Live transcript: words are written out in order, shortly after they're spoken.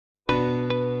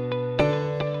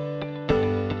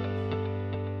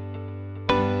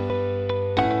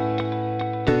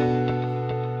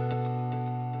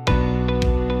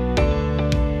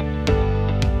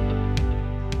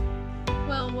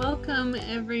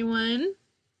everyone,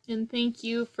 and thank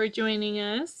you for joining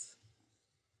us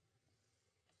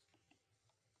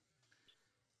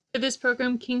for this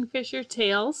program, Kingfisher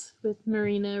Tales with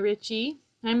Marina Ritchie.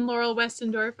 I'm Laurel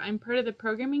Westendorf. I'm part of the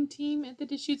programming team at the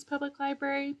Deschutes Public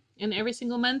Library, and every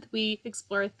single month we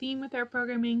explore a theme with our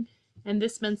programming, and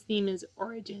this month's theme is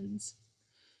Origins.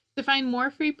 To find more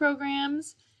free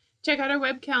programs, check out our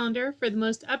web calendar for the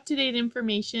most up-to-date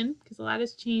information, because a lot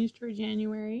has changed for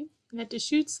January, at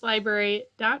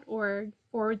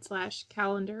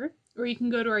deschuteslibrary.org/calendar, or you can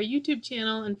go to our YouTube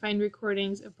channel and find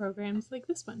recordings of programs like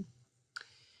this one.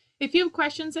 If you have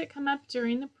questions that come up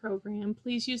during the program,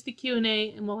 please use the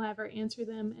Q&A and we'll have her answer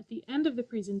them at the end of the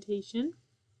presentation.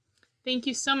 Thank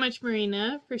you so much,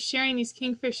 Marina, for sharing these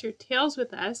Kingfisher tales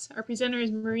with us. Our presenter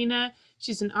is Marina.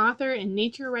 She's an author and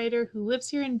nature writer who lives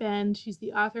here in Bend. She's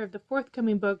the author of the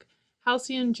forthcoming book,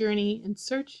 Halcyon Journey in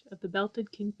Search of the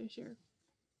Belted Kingfisher.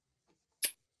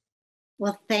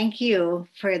 Well, thank you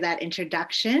for that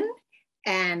introduction.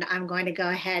 And I'm going to go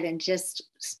ahead and just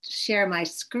share my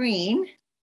screen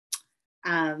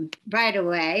right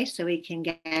away so we can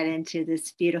get into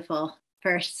this beautiful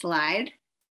first slide.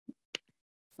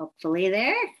 Hopefully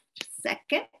there, just a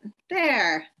second,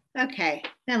 there. Okay,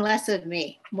 then less of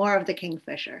me, more of the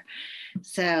Kingfisher.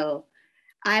 So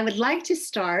I would like to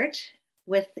start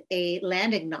with a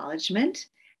land acknowledgement.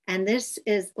 And this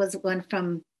was one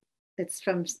from, it's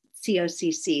from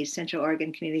COCC, Central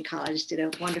Oregon Community College, did a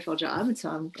wonderful job. And so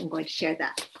I'm going to share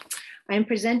that. I'm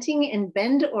presenting in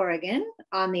Bend, Oregon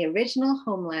on the original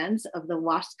homelands of the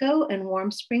Wasco and Warm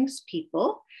Springs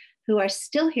people who are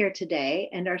still here today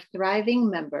and are thriving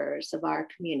members of our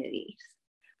communities.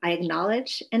 I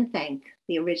acknowledge and thank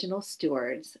the original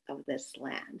stewards of this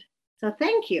land. So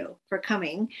thank you for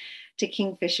coming to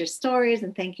Kingfisher Stories,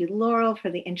 and thank you, Laurel,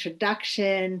 for the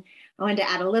introduction. I wanted to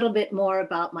add a little bit more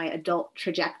about my adult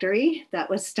trajectory that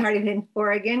was started in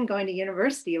Oregon, going to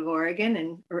University of Oregon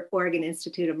and Oregon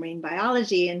Institute of Marine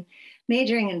Biology and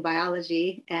majoring in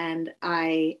biology. And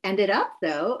I ended up,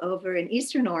 though, over in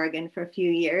Eastern Oregon for a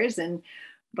few years. And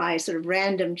by sort of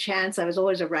random chance, I was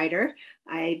always a writer.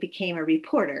 I became a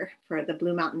reporter for the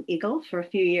Blue Mountain Eagle for a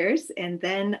few years. And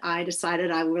then I decided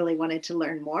I really wanted to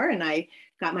learn more. And I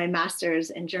got my master's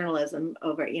in journalism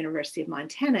over at University of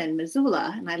Montana in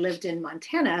Missoula. And I lived in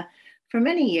Montana for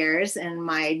many years. And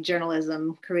my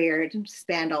journalism career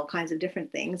spanned all kinds of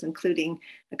different things, including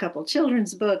a couple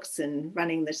children's books and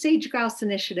running the Sage Grouse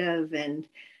Initiative and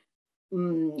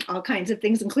all kinds of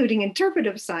things, including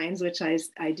interpretive signs, which I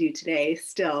do today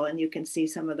still, and you can see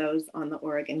some of those on the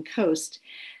Oregon coast.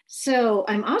 So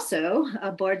I'm also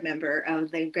a board member of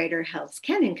the Greater Hells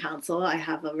Canyon Council. I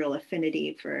have a real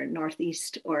affinity for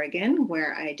Northeast Oregon,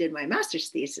 where I did my master's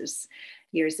thesis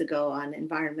years ago on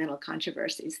environmental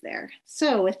controversies there.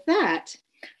 So with that,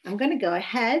 I'm going to go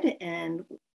ahead and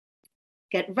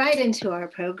get right into our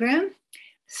program.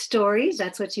 Stories,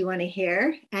 that's what you want to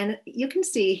hear. And you can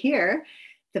see here,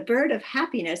 the bird of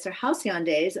happiness, or halcyon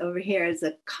days, over here is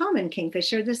a common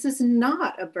kingfisher. This is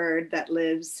not a bird that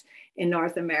lives in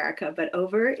North America, but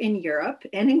over in Europe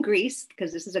and in Greece,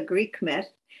 because this is a Greek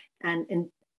myth. And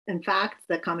in fact,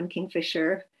 the common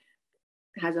kingfisher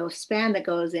has a span that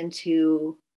goes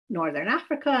into Northern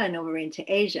Africa and over into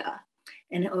Asia.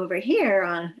 And over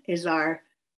here is our,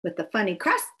 with the funny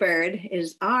crest bird,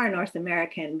 is our North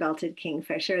American belted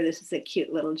kingfisher. This is a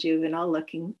cute little juvenile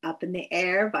looking up in the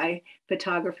air by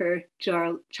photographer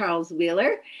Charles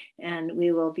Wheeler. And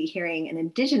we will be hearing an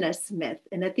Indigenous myth.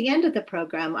 And at the end of the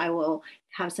program, I will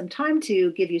have some time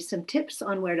to give you some tips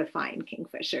on where to find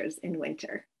kingfishers in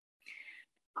winter.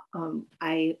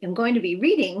 I am going to be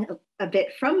reading a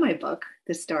bit from my book,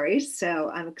 The Stories, so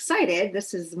I'm excited.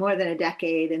 This is more than a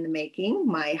decade in the making,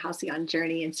 my halcyon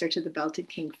journey in search of the belted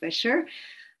kingfisher.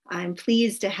 I'm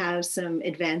pleased to have some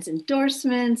advance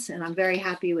endorsements, and I'm very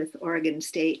happy with Oregon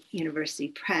State University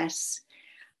Press.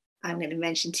 I'm going to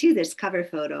mention too this cover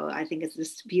photo. I think it's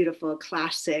this beautiful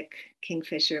classic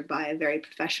kingfisher by a very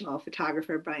professional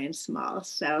photographer, Brian Small.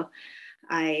 So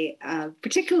I'm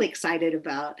particularly excited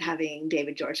about having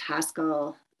David George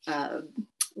Haskell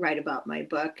write about my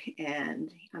book, and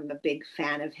I'm a big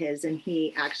fan of his, and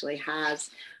he actually has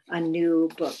a new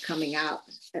book coming out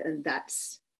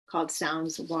that's called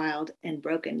Sounds Wild and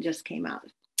Broken, just came out.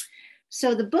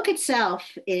 So the book itself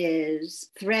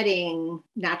is threading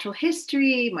natural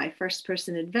history, my first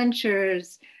person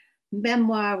adventures,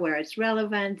 memoir where it's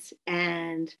relevant,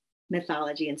 and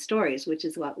mythology and stories, which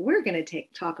is what we're going to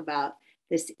talk about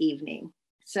this evening.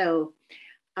 So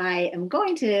I am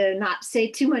going to not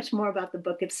say too much more about the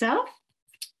book itself,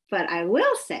 but I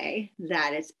will say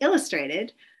that it's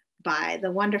illustrated by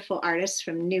the wonderful artists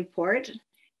from Newport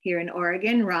here in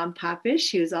Oregon, Ron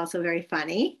Popish, who's also very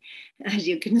funny, as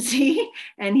you can see.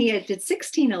 And he did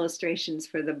 16 illustrations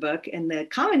for the book. And the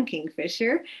common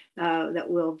kingfisher that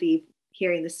we'll be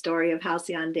hearing the story of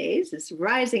halcyon days is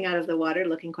rising out of the water,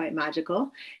 looking quite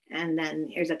magical. And then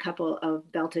here's a couple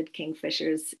of belted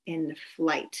kingfishers in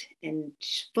flight, in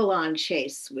full-on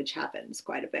chase, which happens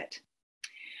quite a bit.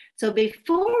 So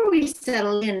before we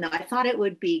settle in, though, I thought it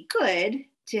would be good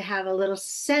to have a little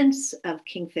sense of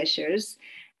kingfishers.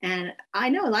 And I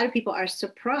know a lot of people are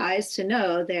surprised to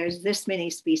know there's this many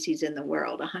species in the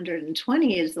world.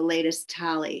 120 is the latest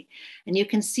tally. And you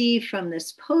can see from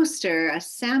this poster a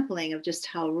sampling of just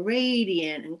how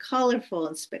radiant and colorful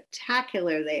and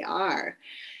spectacular they are.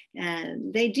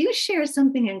 And they do share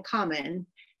something in common.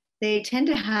 They tend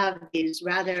to have these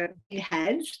rather big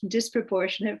heads,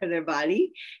 disproportionate for their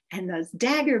body, and those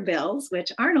dagger bills,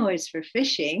 which aren't always for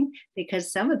fishing,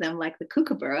 because some of them, like the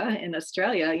kookaburra in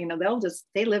Australia, you know,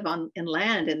 they live in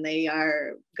land and they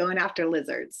are going after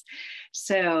lizards.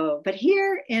 So, but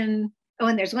here in, oh,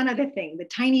 and there's one other thing, the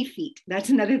tiny feet. That's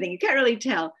another thing. You can't really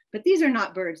tell, but these are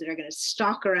not birds that are going to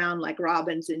stalk around like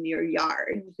robins in your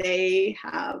yard. They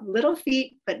have little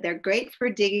feet, but they're great for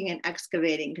digging and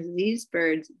excavating, because these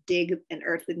birds dig an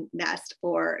earthen nest,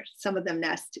 or some of them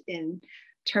nest in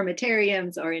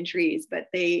termitariums or in trees, but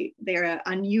they're an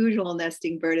unusual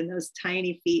nesting bird, and those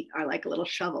tiny feet are like little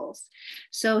shovels.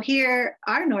 So here,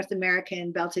 our North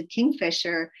American belted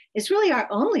kingfisher is really our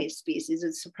only species.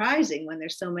 It's surprising when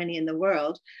there's so many in the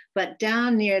world, but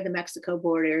down near the Mexico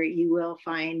border, you will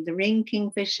find the ring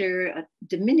kingfisher, a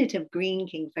diminutive green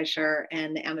kingfisher,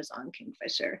 and the Amazon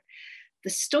kingfisher. The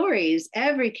stories,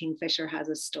 every kingfisher has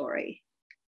a story.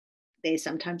 They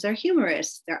sometimes are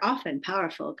humorous. They're often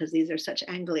powerful, because these are such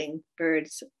angling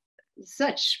birds,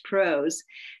 such pros,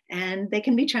 and they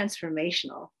can be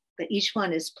transformational, but each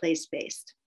one is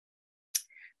place-based.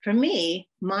 For me,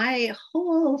 my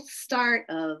whole start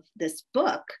of this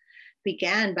book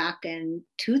began back in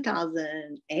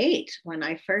 2008, when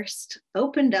I first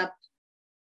opened up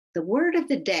the word of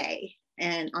the day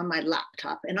and on my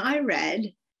laptop, and I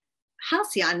read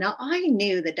halcyon. Now, I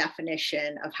knew the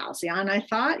definition of halcyon. I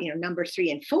thought, number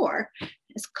 3 and 4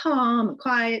 is calm,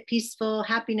 quiet, peaceful,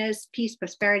 happiness, peace,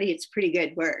 prosperity. It's a pretty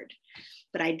good word.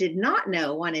 But I did not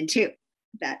know 1 and 2,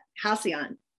 that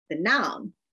halcyon, the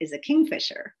noun, is a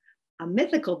kingfisher, a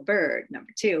mythical bird, number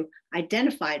 2,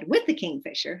 identified with the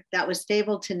kingfisher that was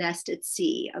fabled to nest at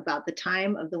sea about the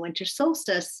time of the winter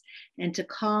solstice and to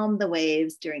calm the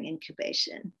waves during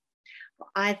incubation. Well,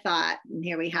 I thought, and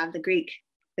here we have the Greek,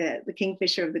 the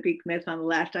kingfisher of the Greek myth on the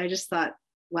left. I just thought,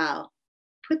 wow,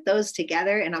 put those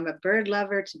together, and I'm a bird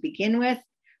lover to begin with.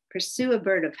 Pursue a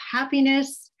bird of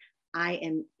happiness. I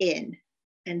am in.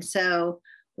 And so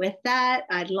with that,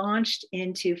 I launched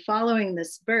into following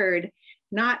this bird,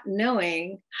 not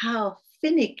knowing how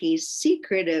finicky,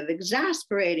 secretive,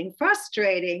 exasperating,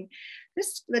 frustrating.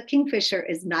 The kingfisher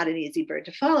is not an easy bird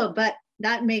to follow, but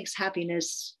that makes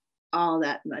happiness all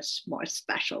that much more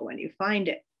special when you find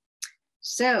it.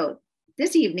 So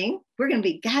this evening, we're going to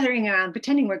be gathering around,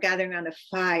 pretending we're gathering around a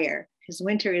fire, because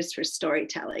winter is for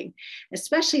storytelling.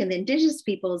 Especially in the Indigenous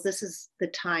peoples, this is the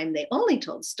time they only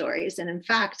told stories. And in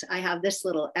fact, I have this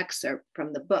little excerpt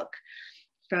from the book,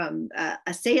 from a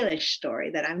Salish story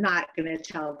that I'm not going to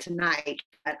tell tonight,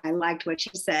 but I liked what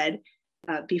she said.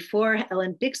 Before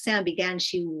Ellen Big Sam began,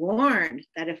 she warned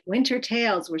that if winter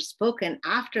tales were spoken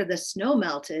after the snow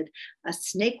melted, a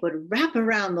snake would wrap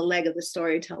around the leg of the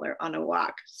storyteller on a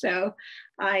walk. So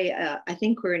I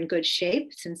think we're in good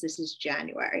shape since this is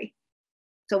January.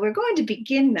 So we're going to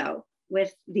begin, though,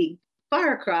 with the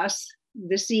far across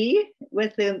the sea,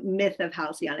 with the myth of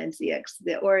Halcyon and Zix,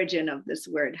 the origin of this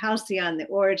word halcyon, the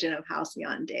origin of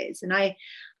halcyon days. And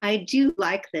I do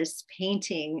like this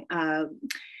painting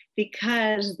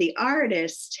because the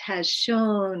artist has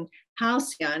shown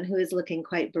Halcyon, who is looking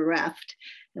quite bereft,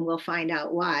 and we'll find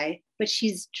out why, but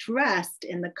she's dressed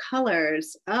in the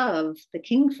colors of the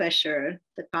kingfisher,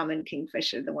 the common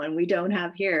kingfisher, the one we don't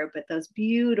have here, but those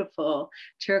beautiful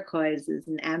turquoises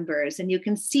and ambers. And you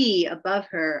can see above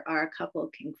her are a couple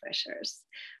of kingfishers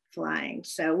flying.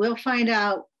 So we'll find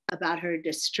out about her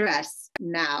distress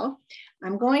now.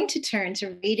 I'm going to turn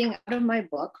to reading out of my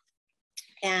book,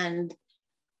 and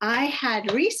I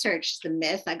had researched the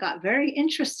myth. I got very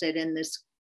interested in this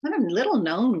kind of little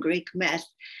known Greek myth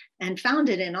and found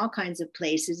it in all kinds of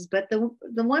places. But the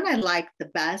one I liked the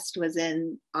best was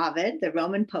in Ovid, the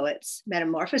Roman poet's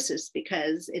Metamorphosis,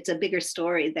 because it's a bigger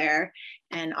story there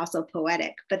and also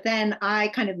poetic. But then I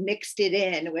kind of mixed it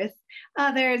in with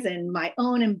others and my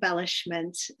own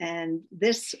embellishment. And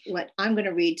this, what I'm going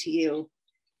to read to you,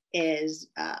 is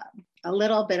a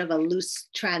little bit of a loose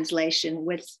translation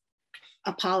with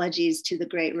apologies to the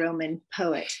great Roman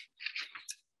poet.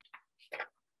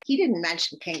 He didn't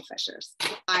mention kingfishers.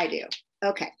 I do.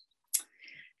 Okay.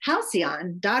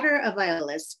 Halcyon, daughter of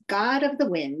Aeolus, god of the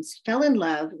winds, fell in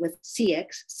love with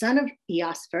Ceyx, son of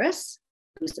Eosphorus,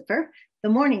 Lucifer, the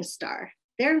morning star.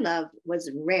 Their love was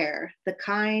rare, the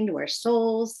kind where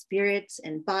souls, spirits,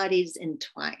 and bodies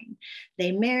entwine.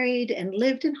 They married and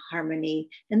lived in harmony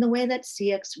in the way that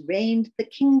Ceyx reigned the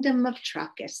kingdom of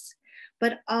Trachis.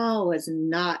 But all was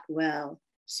not well.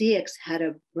 Ceyx had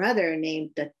a brother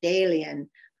named Deucalion,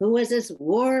 who was as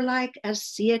warlike as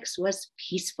Ceyx was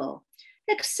peaceful,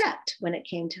 except when it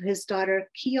came to his daughter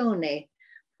Chione,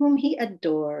 whom he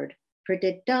adored. For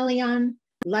Deucalion,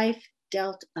 life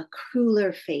dealt a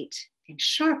crueler fate, in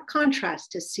sharp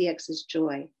contrast to Ceyx's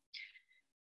joy.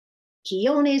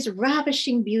 Chione's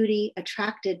ravishing beauty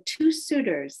attracted two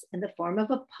suitors in the form of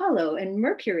Apollo and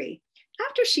Mercury.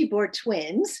 After she bore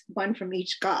twins, one from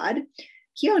each god,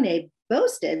 Chione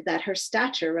boasted that her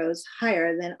stature rose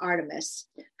higher than Artemis,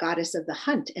 goddess of the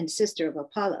hunt and sister of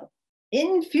Apollo.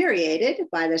 Infuriated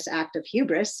by this act of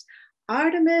hubris,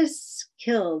 Artemis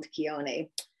killed Chione.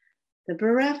 The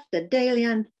bereft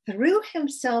Deucalion threw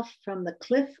himself from the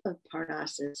cliff of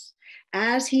Parnassus.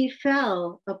 As he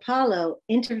fell, Apollo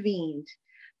intervened.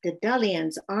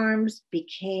 Deucalion's arms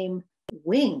became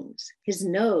wings, his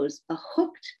nose a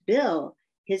hooked bill,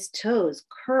 his toes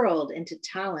curled into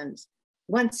talons.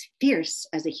 Once fierce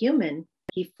as a human,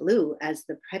 he flew as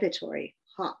the predatory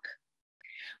hawk.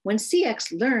 When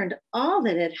Ceyx learned all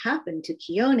that had happened to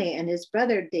Chione and his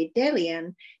brother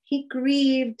Deucalion, he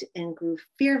grieved and grew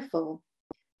fearful.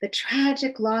 The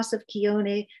tragic loss of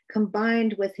Chione,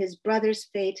 combined with his brother's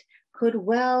fate, could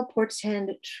well portend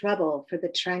trouble for the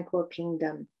tranquil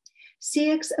kingdom.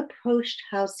 Ceyx approached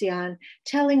Halcyon,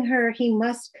 telling her he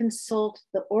must consult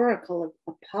the oracle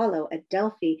of Apollo at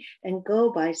Delphi and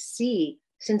go by sea,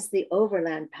 since the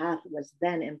overland path was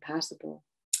then impassable.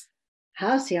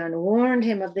 Halcyon warned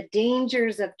him of the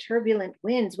dangers of turbulent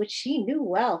winds, which she knew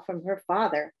well from her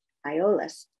father,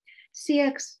 Aeolus.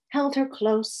 Ceyx held her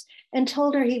close and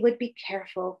told her he would be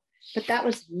careful, but that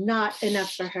was not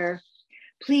enough for her.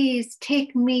 Please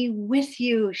take me with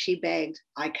you, she begged.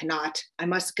 I cannot. I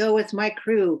must go with my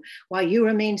crew while you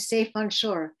remain safe on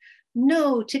shore.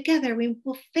 No, together we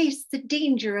will face the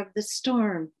danger of the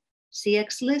storm.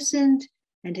 Ceyx listened,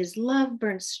 and his love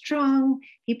burned strong.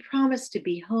 He promised to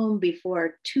be home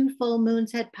before 2 full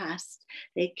moons had passed.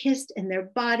 They kissed, and their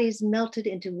bodies melted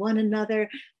into one another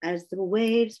as the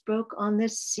waves broke on the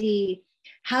sea.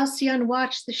 Halcyon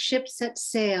watched the ship set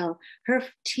sail. Her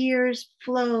tears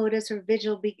flowed as her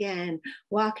vigil began,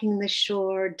 walking the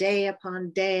shore day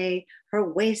upon day. Her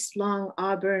waist-long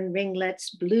auburn ringlets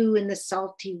blew in the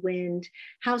salty wind.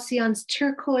 Halcyon's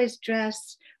turquoise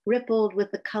dress rippled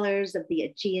with the colors of the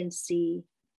Aegean Sea.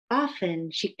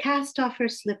 Often she cast off her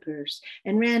slippers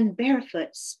and ran barefoot,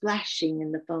 splashing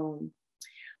in the foam.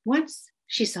 Once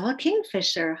she saw a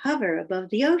kingfisher hover above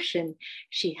the ocean.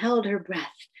 She held her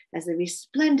breath as the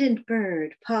resplendent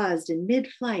bird paused in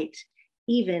mid-flight,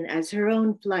 even as her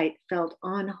own flight felt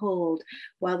on hold,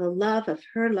 while the love of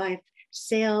her life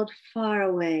sailed far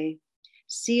away.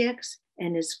 Ceyx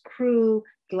and his crew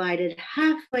glided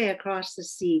halfway across the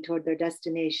sea toward their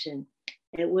destination.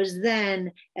 It was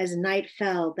then, as night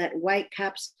fell, that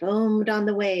whitecaps foamed on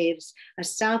the waves. A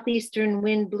southeastern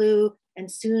wind blew and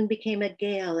soon became a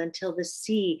gale until the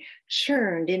sea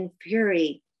churned in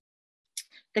fury.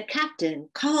 The captain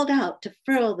called out to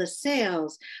furl the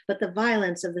sails, but the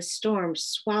violence of the storm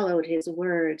swallowed his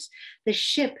words. The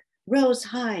ship rose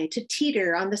high to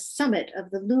teeter on the summit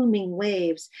of the looming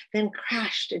waves, then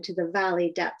crashed into the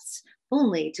valley depths,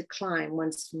 only to climb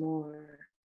once more.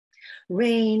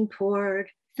 Rain poured,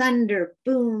 thunder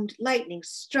boomed, lightning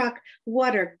struck,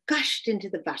 water gushed into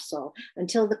the vessel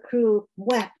until the crew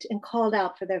wept and called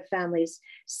out for their families.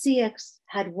 Ceyx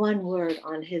had one word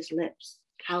on his lips,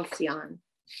 halcyon.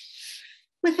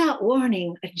 Without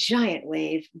warning, a giant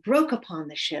wave broke upon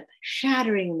the ship,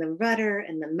 shattering the rudder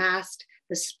and the mast.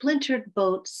 The splintered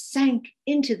boat sank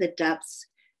into the depths.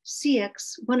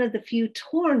 Ceyx, one of the few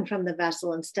torn from the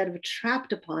vessel instead of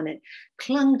trapped upon it,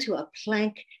 clung to a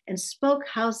plank and spoke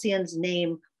Halcyon's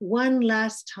name one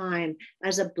last time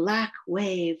as a black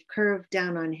wave curved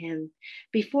down on him.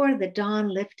 Before the dawn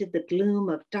lifted the gloom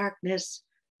of darkness,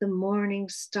 the morning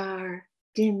star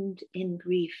dimmed in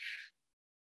grief.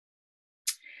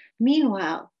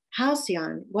 Meanwhile,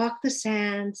 Halcyon walked the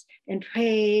sands and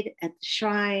prayed at the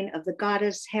shrine of the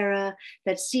goddess Hera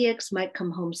that Ceyx might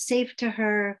come home safe to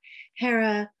her.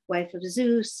 Hera, wife of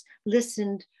Zeus,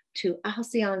 listened to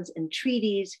Halcyon's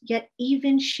entreaties, yet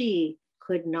even she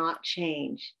could not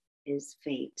change his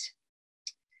fate.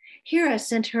 Hera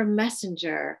sent her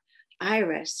messenger,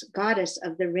 Iris, goddess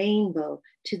of the rainbow,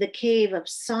 to the cave of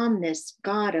Somnus,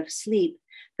 god of sleep.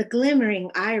 The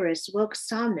glimmering Iris woke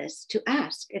Somnus to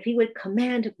ask if he would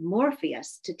command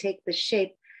Morpheus to take the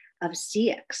shape of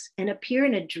Ceyx and appear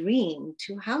in a dream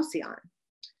to Halcyon.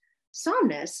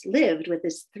 Somnus lived with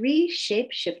his 3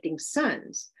 shape-shifting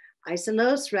sons.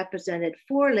 Isolus represented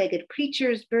 4-legged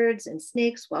creatures, birds, and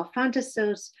snakes, while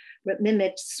Phantasos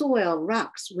mimicked soil,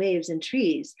 rocks, waves, and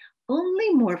trees. Only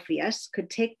Morpheus could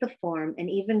take the form and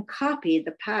even copy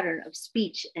the pattern of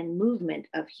speech and movement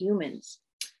of humans.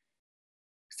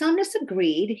 Somnus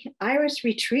agreed. Iris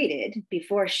retreated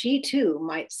before she too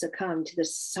might succumb to the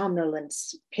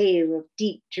somnolence cave of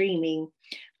deep dreaming.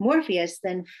 Morpheus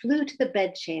then flew to the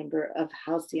bedchamber of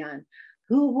Halcyon,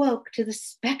 who woke to the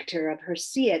specter of her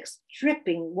Ceyx,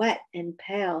 dripping wet and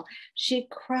pale. She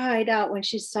cried out when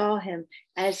she saw him,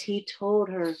 as he told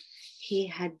her he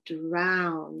had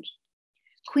drowned.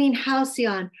 Queen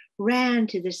Halcyon ran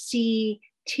to the sea,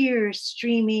 tears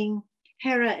streaming.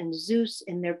 Hera and Zeus,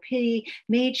 in their pity,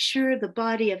 made sure the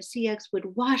body of Ceyx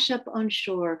would wash up on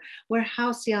shore, where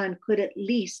Halcyon could at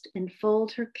least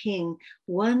enfold her king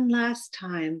one last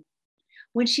time.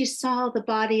 When she saw the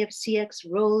body of Ceyx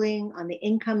rolling on the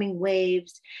incoming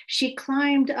waves, she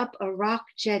climbed up a rock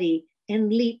jetty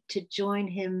and leaped to join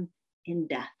him in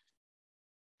death.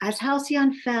 As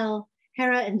Halcyon fell,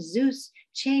 Hera and Zeus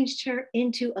changed her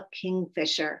into a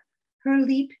kingfisher. Her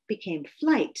leap became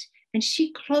flight, and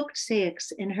she cloaked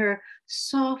Ceyx in her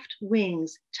soft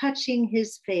wings, touching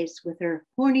his face with her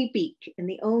horny beak in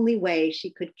the only way she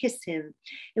could kiss him.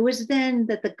 It was then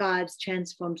that the gods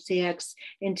transformed Ceyx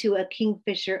into a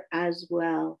kingfisher as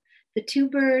well. The 2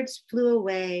 birds flew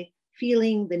away,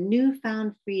 feeling the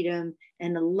newfound freedom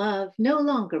and a love no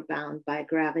longer bound by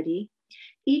gravity.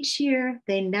 Each year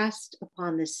they nest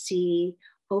upon the sea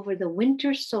over the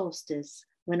winter solstice,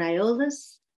 when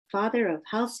Aeolus, father of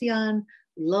Halcyon,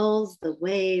 lulls the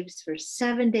waves for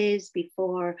 7 days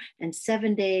before and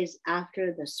 7 days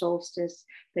after the solstice,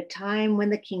 the time when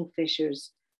the kingfishers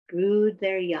brood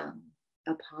their young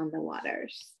upon the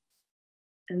waters.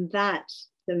 And that's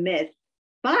the myth.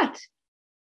 But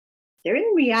they're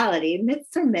in reality.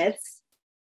 Myths are myths.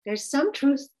 There's some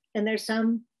truth and there's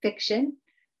some fiction.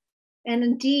 And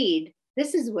indeed,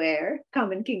 this is where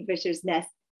common kingfishers nest.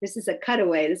 This is a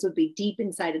cutaway. This would be deep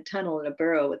inside a tunnel in a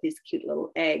burrow with these cute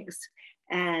little eggs.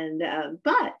 And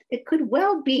but it could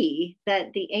well be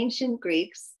that the ancient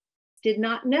Greeks did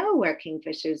not know where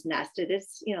kingfishers nested.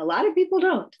 It's, a lot of people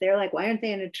don't. They're like, why aren't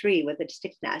they in a tree with a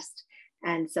stick nest?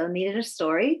 And so needed a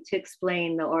story to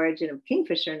explain the origin of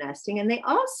kingfisher nesting. And they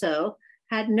also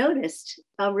had noticed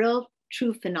a real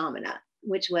true phenomena,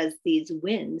 which was these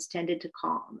winds tended to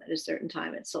calm at a certain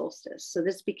time at solstice. So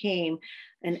this became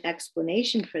an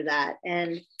explanation for that.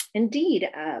 And indeed,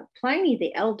 Pliny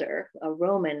the Elder, a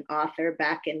Roman author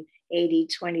back in AD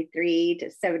 23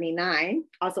 to 79,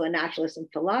 also a naturalist and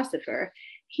philosopher,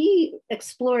 he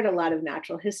explored a lot of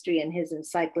natural history in his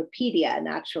encyclopedia,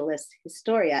 Naturalis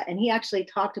Historia, and he actually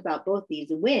talked about both these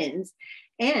winds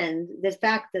and the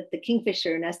fact that the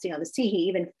kingfisher nesting on the sea. He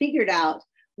even figured out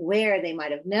where they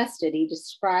might have nested. He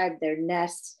described their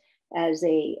nests as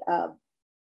a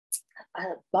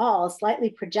ball slightly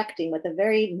projecting with a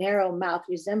very narrow mouth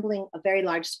resembling a very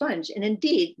large sponge. And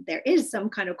indeed, there is some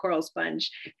kind of coral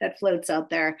sponge that floats out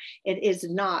there. It is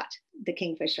not the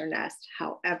kingfisher nest,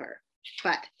 however,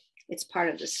 but it's part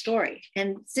of the story.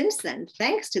 And since then,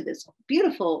 thanks to this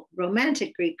beautiful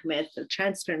romantic Greek myth of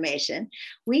transformation,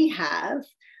 we have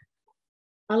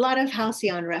a lot of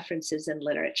halcyon references in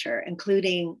literature,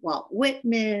 including Walt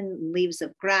Whitman, Leaves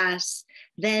of Grass,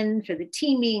 then for the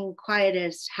teeming,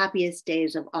 quietest, happiest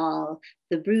days of all,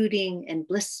 the brooding and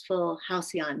blissful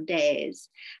halcyon days.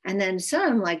 And then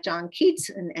some, like John Keats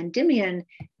and Endymion,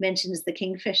 mentions the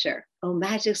kingfisher. O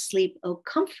magic sleep, O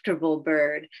comfortable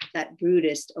bird, that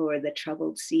broodest o'er the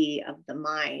troubled sea of the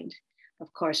mind.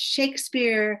 Of course,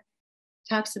 Shakespeare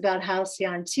talks about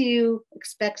halcyon too,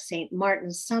 expect St.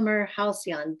 Martin's summer,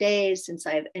 halcyon days, since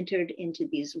I have entered into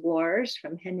these wars,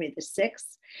 from Henry VI.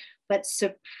 But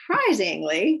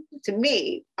surprisingly to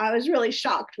me, I was really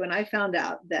shocked when I found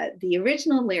out that the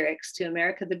original lyrics to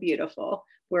America the Beautiful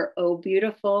were, "Oh,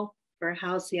 beautiful for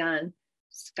halcyon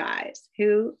skies."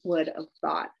 Who would have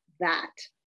thought that?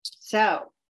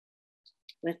 So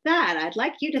with that, I'd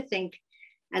like you to think,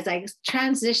 as I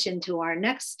transition to our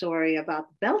next story about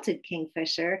the belted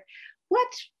kingfisher,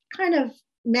 what kind of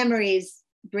memories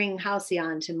bring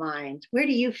halcyon to mind? Where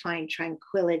do you find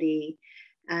tranquility?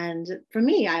 And for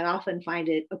me, I often find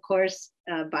it, of course,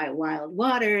 by wild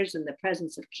waters and the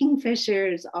presence of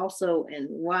kingfishers, also in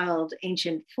wild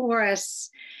ancient forests.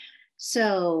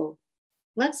 So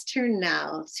let's turn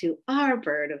now to our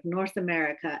bird of North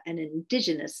America, an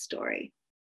indigenous story.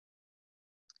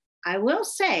 I will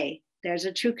say there's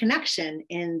a true connection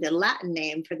in the Latin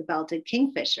name for the belted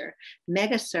kingfisher,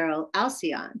 Megasearle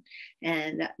halcyon.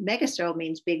 And Megasearle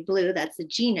means big blue, that's the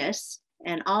genus.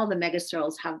 And all the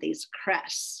megasearles have these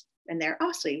crests, and they're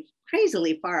also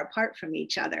crazily far apart from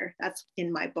each other. That's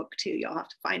in my book too, you'll have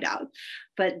to find out.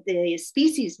 But the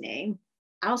species name,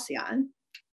 halcyon,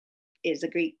 is a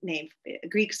Greek name, a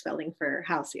Greek spelling for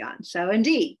halcyon. So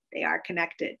indeed, they are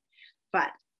connected.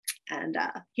 And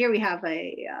here we have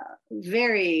a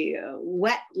very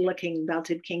wet looking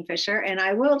belted kingfisher. And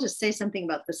I will just say something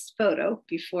about this photo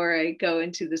before I go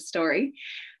into the story.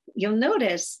 You'll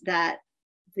notice that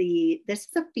this is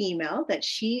a female, that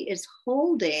she is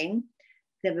holding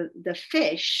the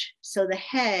fish, so the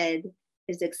head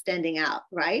is extending out,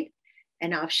 right?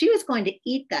 And now if she was going to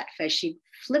eat that fish, she'd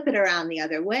flip it around the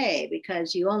other way,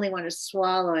 because you only want to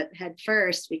swallow it head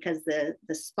first, because the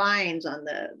spines on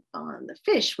the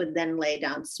fish would then lay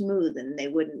down smooth and they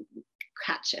wouldn't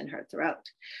catch in her throat.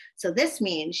 So this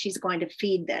means she's going to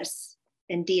feed this.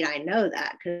 Indeed, I know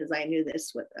that because I knew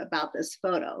this about this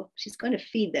photo. She's going to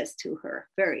feed this to her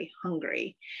very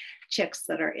hungry chicks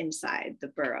that are inside the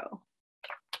burrow.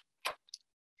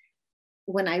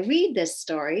 When I read this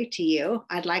story to you,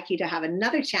 I'd like you to have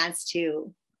another chance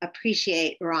to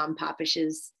appreciate Ram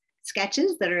Papish's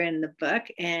sketches that are in the book.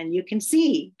 And you can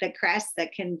see the crest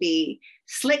that can be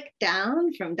slicked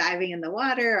down from diving in the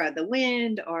water or the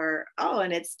wind, or,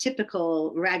 in its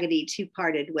typical raggedy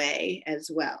two-parted way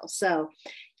as well. So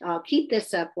I'll keep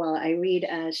this up while I read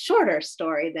a shorter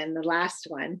story than the last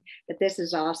one, but this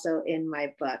is also in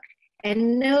my book.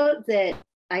 And note that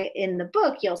in the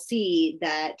book, you'll see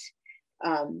that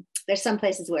there's some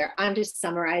places where I'm just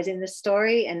summarizing the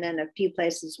story, and then a few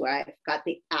places where I've got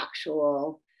the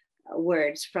actual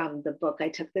words from the book I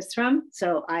took this from.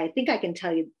 So I think I can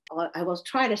tell you, I will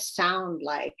try to sound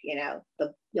like,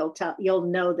 you'll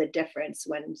know the difference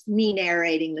when it's me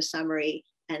narrating the summary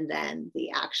and then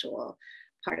the actual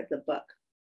part of the book.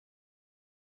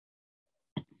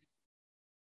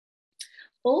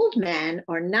 Old Man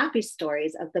or Nappy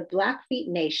stories of the Blackfeet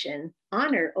Nation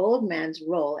honor Old Man's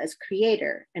role as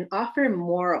creator and offer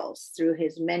morals through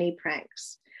his many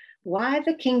pranks. Why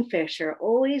the Kingfisher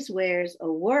always wears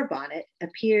a war bonnet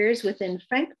appears within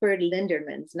Frank Bird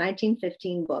Linderman's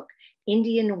 1915 book,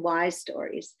 Indian Wise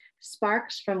Stories,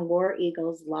 Sparks from War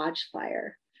Eagle's Lodge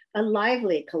Fire, a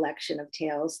lively collection of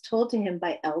tales told to him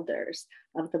by elders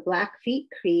of the Blackfeet,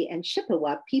 Cree, and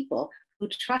Chippewa people who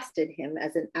trusted him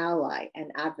as an ally and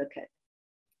advocate.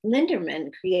 Linderman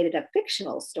created a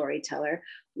fictional storyteller,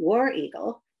 War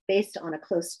Eagle, based on a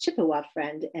close Chippewa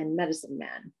friend and medicine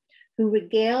man, who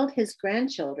regaled his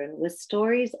grandchildren with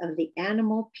stories of the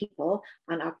animal people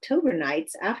on October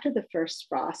nights after the first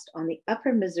frost on the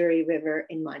upper Missouri River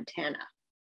in Montana.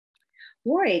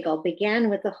 War Eagle began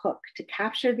with a hook to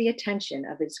capture the attention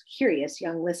of his curious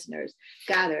young listeners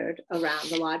gathered around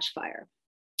the lodge fire.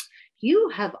 You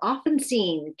have often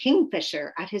seen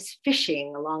Kingfisher at his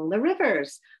fishing along the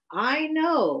rivers. I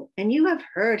know, and you have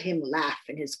heard him laugh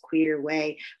in his queer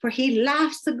way, for he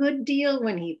laughs a good deal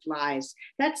when he flies.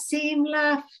 That same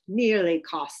laugh nearly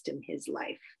cost him his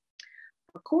life.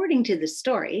 According to the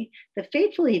story, the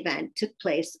fateful event took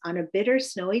place on a bitter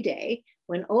snowy day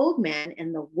when Old Man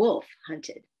and the wolf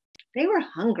hunted. They were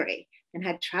hungry and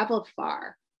had traveled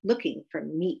far, looking for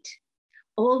meat.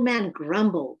 Old Man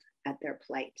grumbled at their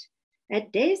plight.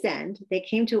 At day's end, they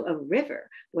came to a river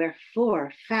where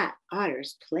 4 fat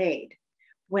otters played.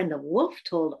 When the wolf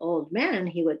told Old Man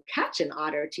he would catch an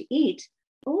otter to eat,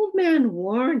 Old Man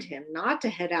warned him not to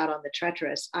head out on the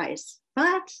treacherous ice,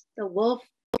 but the wolf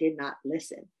did not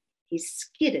listen. He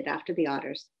skidded after the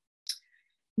otters.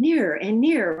 Nearer and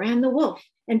nearer ran the wolf.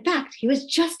 In fact, he was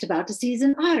just about to seize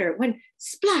an otter when,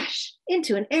 splash,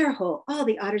 into an air hole all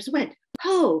the otters went.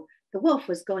 Ho! The wolf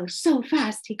was going so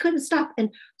fast he couldn't stop,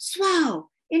 and swow!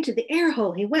 Into the air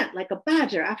hole he went like a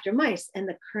badger after mice, and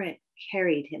the current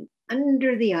carried him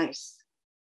under the ice.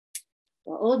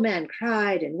 The Old Man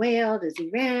cried and wailed as he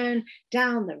ran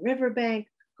down the riverbank,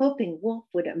 hoping Wolf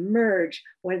would emerge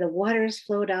where the waters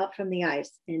flowed out from the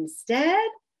ice. Instead,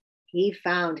 he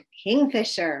found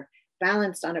Kingfisher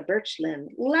balanced on a birch limb,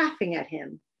 laughing at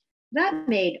him. That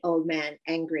made Old Man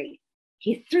angry.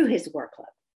 He threw his war club.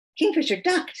 Kingfisher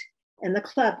ducked, and the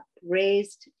club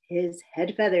raised his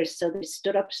head feathers so they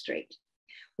stood up straight.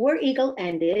 War Eagle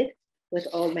ended with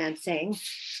Old Man saying,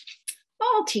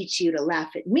 I'll teach you to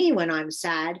laugh at me when I'm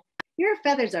sad. Your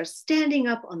feathers are standing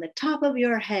up on the top of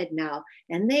your head now,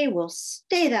 and they will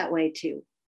stay that way too.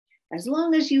 As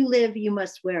long as you live, you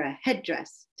must wear a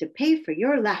headdress to pay for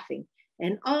your laughing,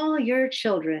 and all your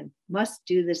children must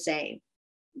do the same.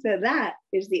 So that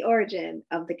is the origin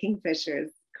of the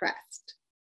Kingfisher's crest.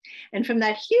 And from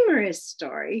that humorous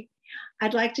story,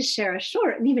 I'd like to share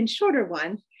an even shorter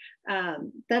one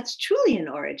that's truly an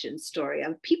origin story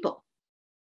of people.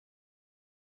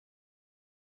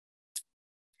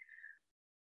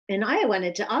 And I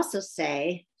wanted to also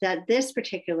say that this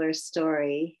particular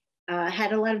story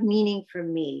had a lot of meaning for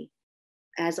me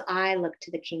as I look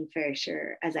to the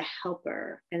Kingfisher as a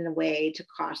helper and a way to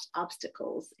cross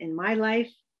obstacles in my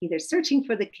life, either searching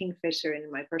for the Kingfisher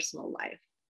in my personal life.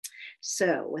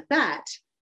 So with that,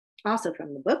 also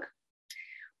from the book,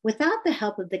 without the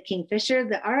help of the Kingfisher,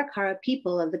 the Arikara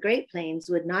people of the Great Plains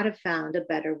would not have found a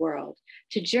better world.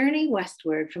 To journey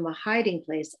westward from a hiding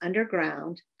place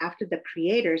underground after the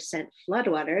Creator sent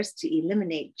floodwaters to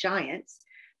eliminate giants,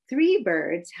 3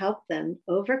 birds helped them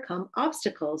overcome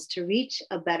obstacles to reach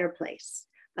a better place: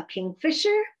 a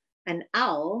kingfisher, an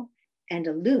owl, and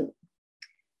a loon.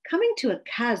 Coming to a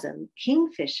chasm,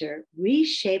 Kingfisher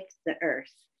reshaped the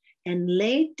earth and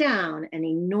laid down an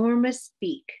enormous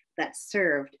beak that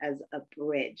served as a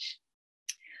bridge.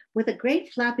 With a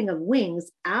great flapping of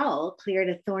wings, Owl cleared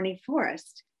a thorny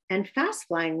forest, and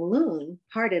fast-flying Loon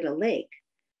parted a lake.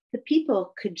 The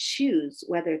people could choose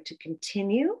whether to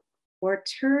continue or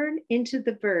turn into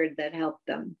the bird that helped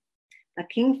them. A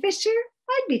kingfisher?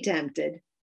 I'd be tempted.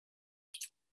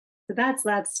 So that's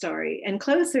that story. And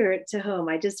closer to home,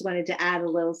 I just wanted to add a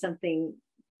little something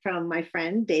from my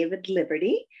friend David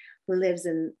Liberty, who lives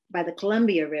by the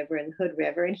Columbia River and Hood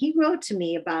River. And he wrote to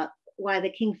me about why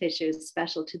the kingfisher is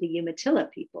special to the Umatilla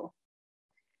people.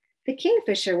 The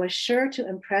kingfisher was sure to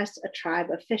impress a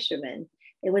tribe of fishermen.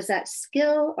 It was that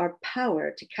skill or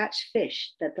power to catch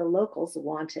fish that the locals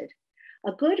wanted.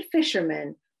 A good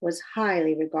fisherman was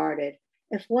highly regarded.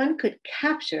 If one could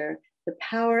capture the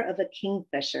power of a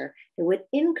kingfisher, it would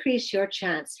increase your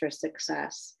chance for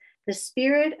success. The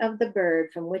spirit of the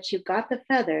bird from which you got the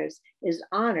feathers is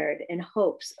honored in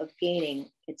hopes of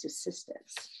gaining its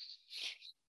assistance.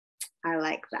 I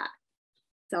like that.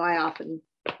 So I often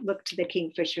look to the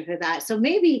kingfisher for that. So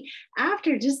maybe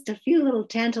after just a few little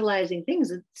tantalizing things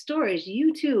and stories,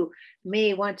 you too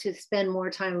may want to spend more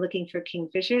time looking for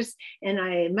kingfishers. And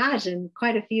I imagine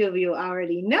quite a few of you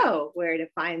already know where to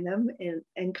find them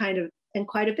and quite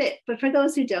a bit. But for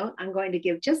those who don't, I'm going to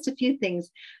give just a few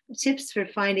tips for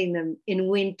finding them in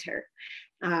winter,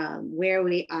 where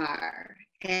we are.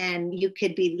 And you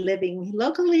could be living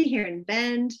locally here in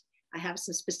Bend. I have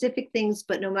some specific things,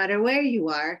 but no matter where you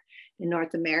are in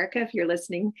North America, if you're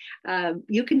listening,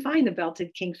 you can find the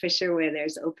belted kingfisher where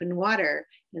there's open water.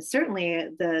 And certainly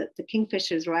the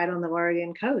kingfisher is right on the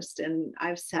Oregon coast. And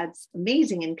I've had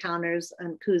amazing encounters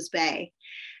on Coos Bay.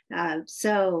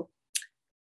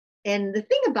 And the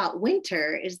thing about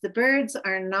winter is the birds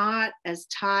are not as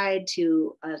tied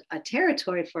to a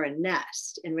territory for a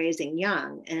nest and raising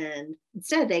young. And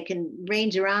instead they can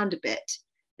range around a bit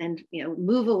and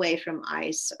move away from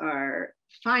ice or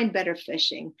find better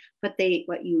fishing. But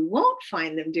what you won't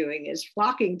find them doing is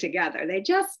flocking together. They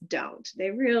just don't.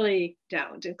 They really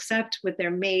don't, except with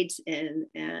their mates and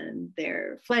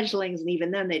their fledglings. And even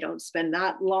then they don't spend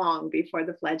that long before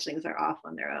the fledglings are off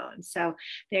on their own. So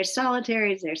they're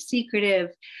solitaries, they're secretive,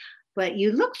 but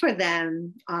you look for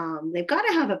them. They've got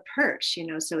to have a perch,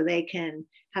 so they can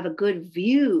have a good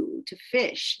view to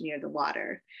fish near the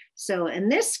water. So in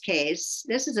this case,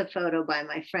 this is a photo by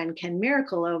my friend Ken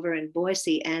Miracle over in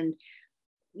Boise. And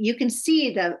you can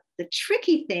see the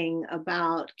tricky thing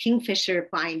about kingfisher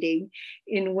finding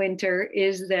in winter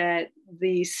is that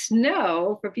the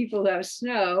snow, for people who have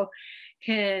snow,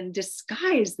 can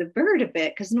disguise the bird a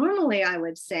bit. Because normally I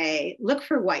would say, look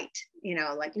for white,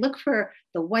 look for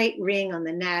the white ring on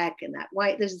the neck and that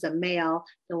white, this is a male,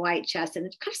 the white chest, and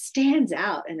it kind of stands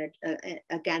out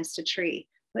against a tree.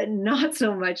 But not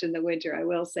so much in the winter, I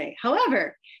will say.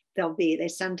 However, they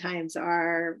sometimes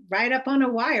are right up on a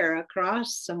wire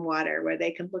across some water where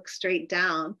they can look straight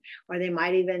down, or they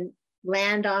might even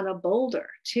land on a boulder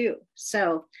too.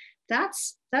 So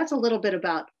that's a little bit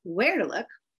about where to look.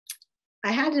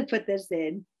 I had to put this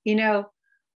in.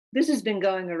 This has been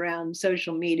going around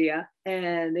social media,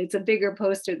 and it's a bigger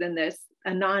poster than this,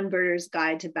 a non-birder's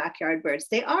guide to backyard birds.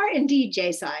 They are indeed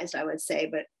J-sized, I would say,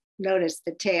 but notice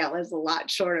the tail is a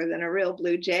lot shorter than a real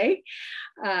blue jay.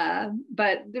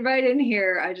 But right in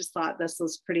here, I just thought this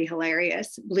was pretty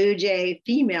hilarious. Blue jay,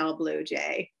 female blue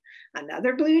jay,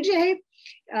 another blue jay.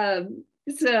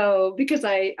 So, because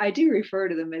I do refer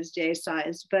to them as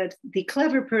J-sized, but the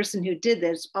clever person who did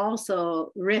this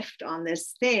also riffed on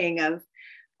this thing of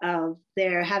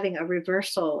their having a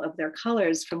reversal of their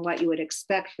colors from what you would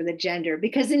expect for the gender,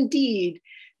 because indeed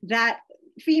that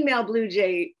female blue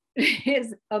jay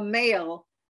is a male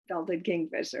belted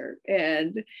kingfisher,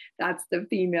 and that's the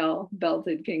female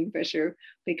belted kingfisher,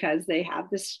 because they have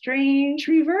this strange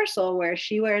reversal where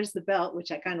she wears the belt,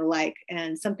 which I kind of like,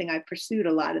 and something I pursued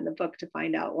a lot in the book to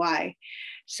find out why.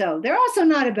 So they're also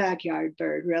not a backyard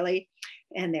bird, really.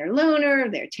 And they're loner,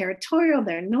 they're territorial,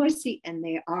 they're noisy, and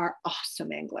they are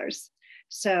awesome anglers.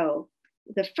 So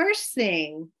the first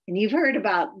thing, and you've heard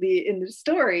about in the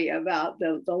story about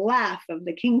the laugh of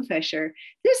the kingfisher,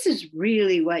 this is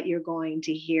really what you're going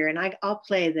to hear. And I'll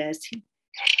play this.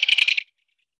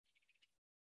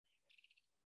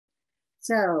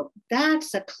 So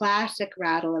that's a classic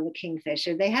rattle of a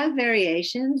kingfisher. They have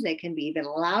variations. They can be even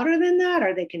louder than that,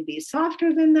 or they can be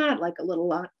softer than that, like a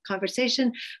little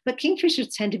conversation. But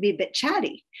kingfishers tend to be a bit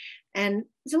chatty. And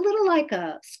it's a little like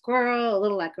a squirrel, a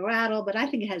little like a rattle, but I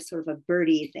think it has sort of a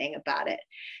birdie thing about it.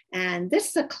 And this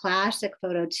is a classic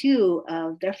photo too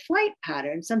of their flight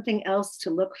pattern, something else to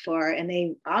look for. And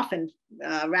they often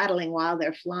rattling while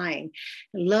they're flying.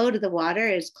 Low to the water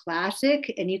is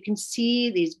classic. And you can see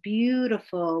these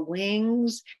beautiful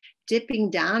wings dipping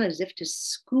down as if to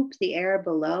scoop the air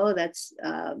below. That's,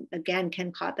 again,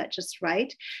 Ken caught that just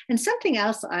right. And something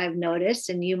else I've noticed,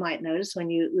 and you might notice when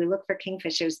you look for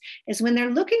kingfishers, is when they're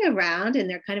looking around and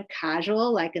they're kind of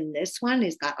casual, like in this one,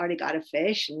 he's already got a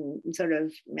fish and sort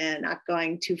of not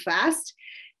going too fast.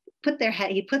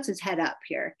 He puts his head up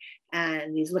here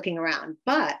and he's looking around.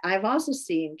 But I've also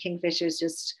seen kingfishers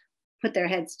just put their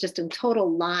heads just in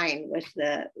total line with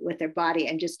their body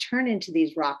and just turn into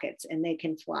these rockets, and they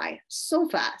can fly so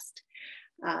fast.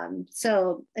 And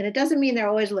it doesn't mean they're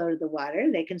always low to the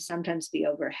water. They can sometimes be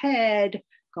overhead,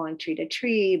 going tree to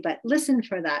tree, but listen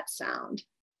for that sound.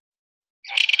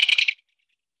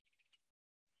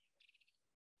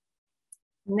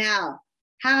 Now,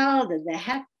 how the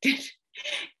heck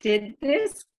did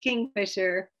this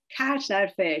kingfisher catch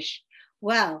that fish?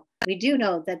 Well, we do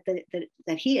know that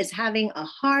that he is having a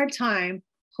hard time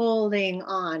holding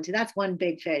on to. That's one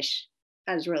big fish.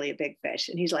 That was really a big fish.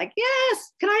 And he's like,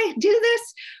 yes, can I do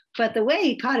this? But the way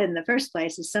he caught it in the first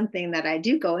place is something that I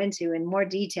do go into in more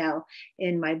detail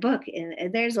in my book.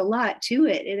 And there's a lot to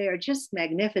it. They're just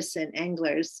magnificent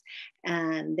anglers.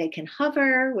 And they can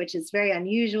hover, which is very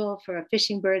unusual for a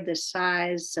fishing bird this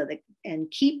size.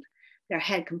 And keep their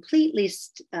head completely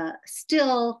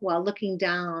still while looking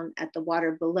down at the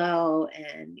water below,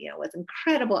 and with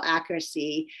incredible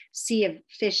accuracy, see a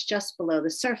fish just below the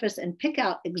surface and pick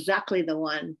out exactly the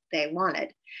one they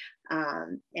wanted.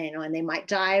 And they might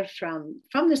dive from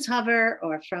this hover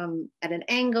or at an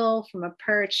angle from a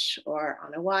perch or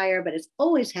on a wire, but it's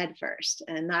always head first,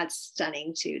 and that's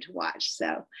stunning too to watch.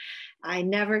 So I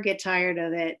never get tired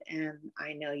of it, and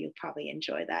I know you probably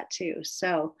enjoy that too.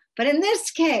 So, but in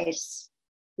this case,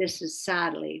 this is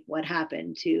sadly what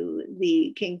happened to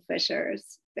the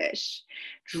kingfisher's fish.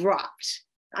 Dropped.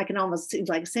 I can almost seem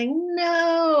like saying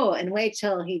no, and wait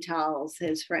till he tells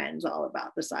his friends all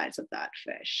about the size of that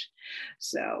fish.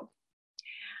 So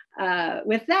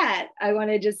with that, I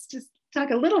want to just talk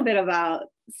a little bit about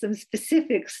some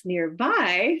specifics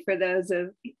nearby for those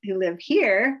who live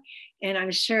here. And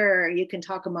I'm sure you can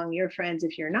talk among your friends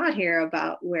if you're not here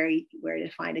about where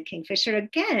to find a kingfisher.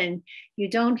 Again, you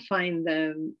don't find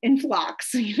them in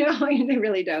flocks, they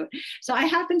really don't. So I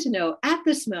happen to know at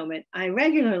this moment, I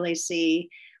regularly see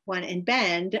one in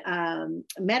Bend.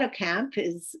 Meadow Camp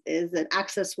is an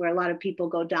access where a lot of people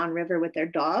go downriver with their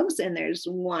dogs, and there's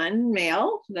one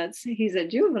male he's a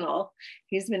juvenile.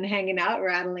 He's been hanging out,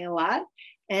 rattling a lot.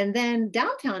 And then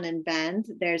downtown in Bend,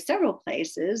 there's several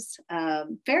places.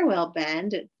 Farewell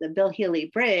Bend, the Bill Healy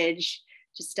Bridge,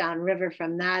 just downriver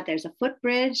from that, there's a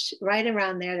footbridge right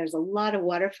around there. There's a lot of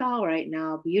waterfowl right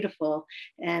now, beautiful.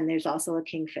 And there's also a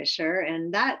kingfisher,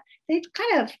 and that they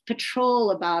kind of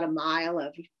patrol about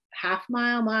a half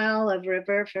mile of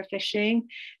river for fishing.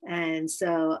 And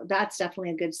so that's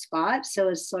definitely a good spot. So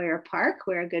is Sawyer Park,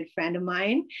 where a good friend of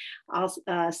mine also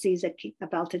sees a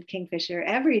belted kingfisher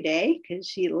every day because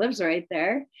she lives right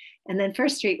there. And then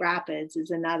First Street Rapids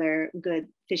is another good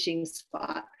fishing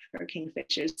spot for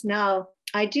kingfishers. Now,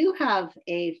 I do have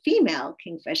a female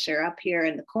kingfisher up here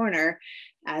in the corner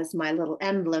as my little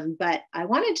emblem, but I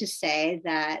wanted to say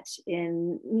that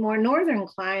in more northern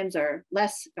climes and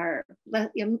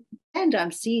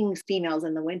I'm seeing females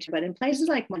in the winter, but in places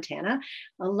like Montana,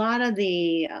 a lot of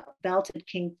the belted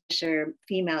kingfisher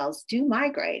females do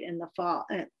migrate in the fall,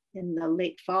 in the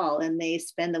late fall, and they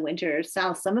spend the winter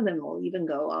south. Some of them will even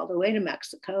go all the way to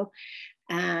Mexico,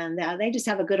 and they just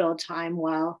have a good old time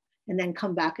and then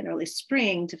come back in early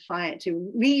spring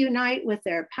to reunite with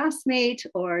their past mate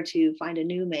or to find a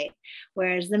new mate.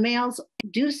 Whereas the males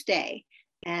do stay,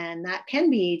 and that can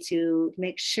be to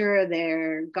make sure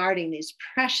they're guarding these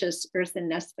precious earthen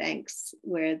nest banks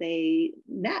where they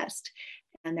nest.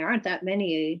 And there aren't that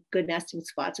many good nesting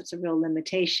spots. It's a real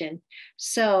limitation.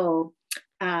 So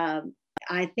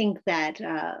I think that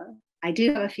I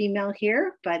do have a female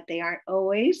here, but they aren't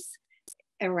always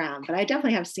around. But I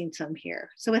definitely have seen some here.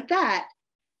 So with that,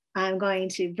 I'm going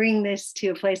to bring this to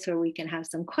a place where we can have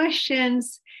some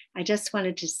questions. I just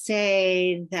wanted to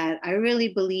say that I really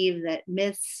believe that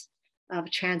myths of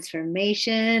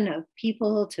transformation of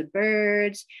people to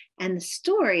birds and the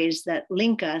stories that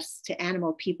link us to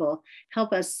animal people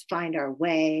help us find our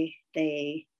way.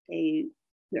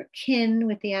 We're kin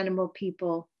with the animal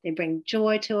people. They bring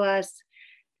joy to us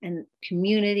and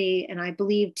community. And I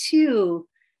believe too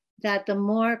that the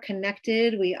more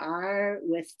connected we are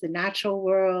with the natural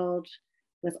world,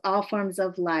 with all forms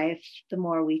of life, the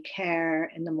more we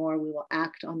care and the more we will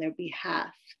act on their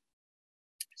behalf.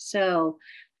 So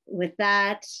with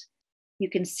that, you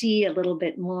can see a little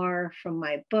bit more from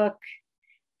my book,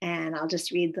 and I'll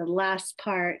just read the last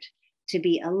part. To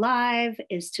be alive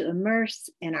is to immerse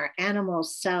in our animal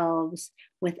selves.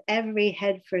 With every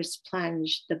headfirst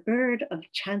plunge, the bird of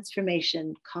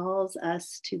transformation calls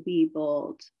us to be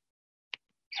bold.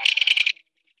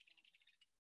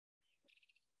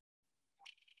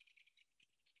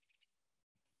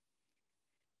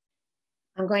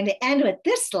 I'm going to end with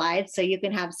this slide so you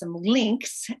can have some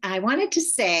links. I wanted to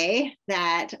say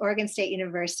that Oregon State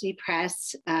University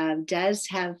Press does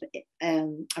have a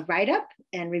write-up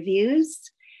and reviews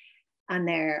on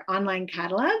their online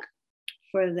catalog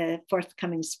for the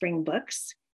forthcoming spring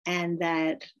books. And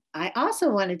that I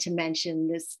also wanted to mention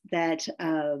this, that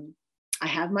I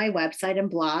have my website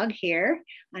and blog here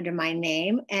under my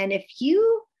name. And if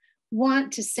you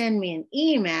want to send me an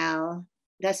email,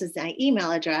 this is my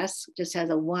email address, just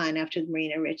has a 1 after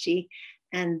Marina Ritchie.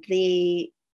 And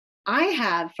I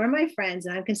have for my friends,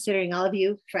 and I'm considering all of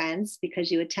you friends because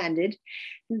you attended,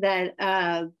 that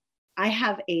I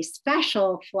have a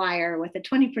special flyer with a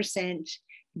 20%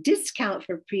 discount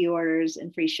for pre-orders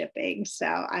and free shipping. So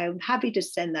I'm happy to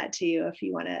send that to you if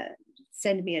you want to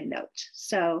send me a note.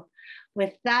 So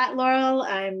with that, Laurel,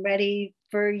 I'm ready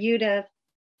for you to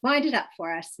wind it up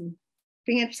for us and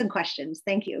bring up some questions.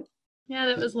 Thank you. Yeah,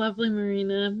 that was lovely,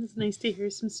 Marina. It was nice to hear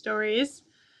some stories.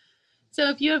 So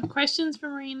if you have questions for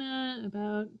Marina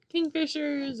about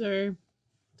kingfishers or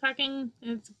talking,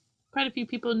 it's quite a few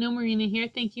people know Marina here.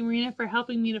 Thank you, Marina, for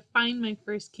helping me to find my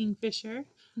first kingfisher.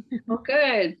 Oh,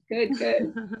 good.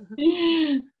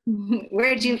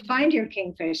 Where did you find your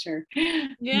kingfisher?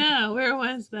 Yeah, where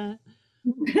was that?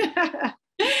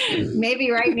 Maybe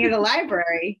right near the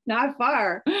library, not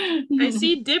far. I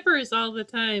see dippers all the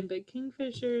time, but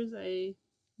kingfishers I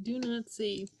do not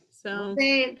see. So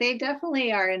they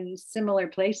definitely are in similar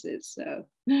places. So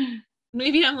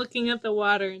maybe I'm looking at the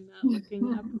water and not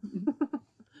looking up.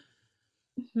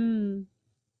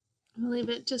 I'll leave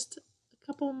it just a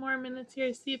couple more minutes here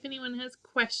to see if anyone has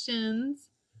questions.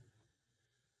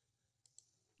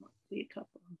 See a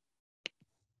couple.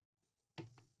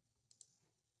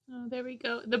 Oh, there we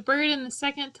go. The bird in the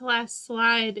second to last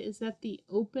slide is at the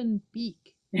open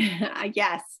beak.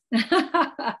 Yes.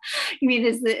 You mean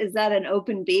is that an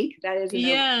open beak? That is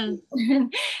an open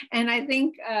beak. And I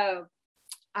think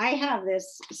I have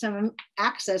some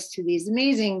access to these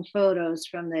amazing photos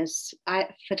from this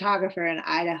photographer in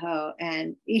Idaho,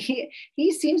 and he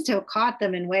seems to have caught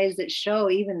them in ways that show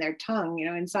even their tongue,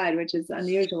 inside, which is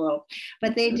unusual.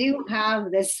 But they do have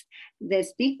this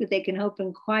beak that they can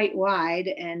open quite wide,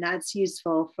 and that's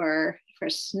useful for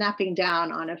snapping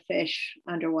down on a fish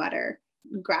underwater,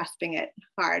 grasping it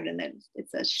hard, and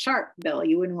it's a sharp bill.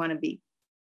 You wouldn't want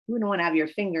to have your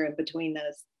finger in between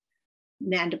those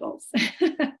mandibles.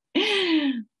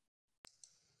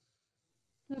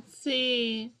 Let's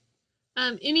see.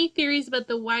 Any theories about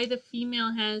why the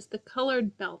female has the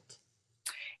colored belt?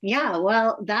 Yeah,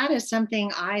 well, that is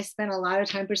something I spent a lot of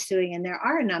time pursuing, and there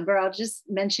are a number. I'll just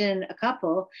mention a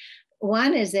couple.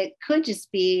 One is it could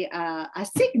just be a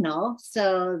signal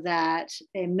so that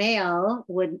a male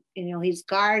would, he's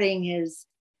guarding his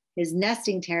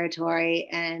nesting territory,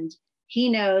 and he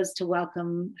knows to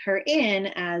welcome her in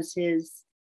as his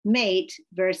mate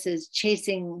versus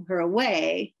chasing her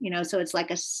away, so it's like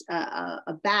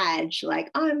a badge, like,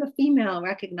 I'm a female,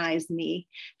 recognize me.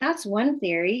 That's one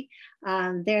theory.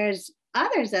 There's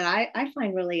others that I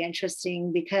find really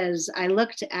interesting, because I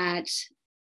looked at,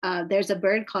 there's a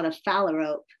bird called a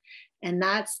phalarope, and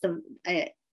that's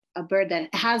a bird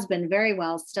that has been very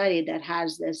well studied, that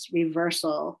has this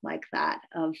reversal like that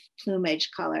of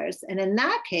plumage colors. And in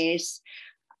that case,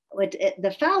 with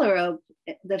the phalarope,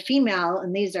 the female,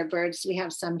 and these are birds, we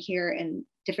have some here in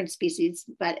different species,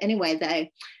 but anyway,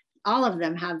 all of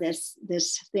them have this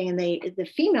thing, and the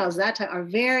females that time are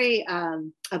very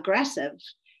aggressive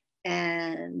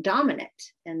and dominant,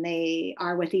 and they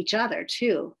are with each other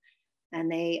too,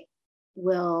 and they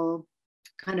will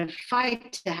kind of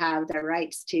fight to have their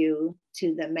rights to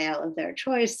the male of their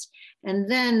choice. And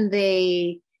then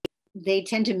they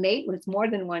tend to mate with more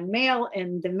than one male,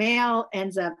 and the male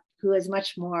ends up, who is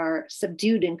much more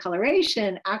subdued in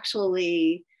coloration,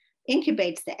 actually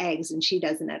incubates the eggs, and she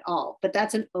doesn't at all. But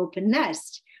that's an open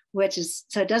nest, which is,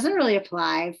 so it doesn't really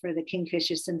apply for the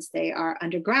kingfisher since they are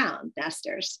underground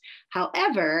nesters.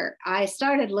 However, I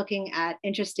started looking at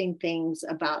interesting things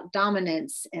about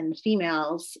dominance in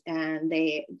females, and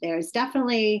there's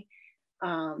definitely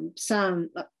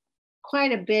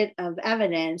quite a bit of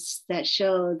evidence that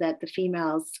show that the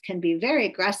females can be very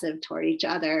aggressive toward each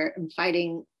other and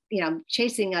fighting,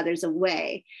 chasing others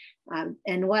away.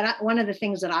 And one of the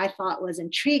things that I thought was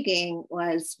intriguing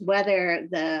was whether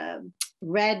the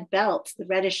red belt, the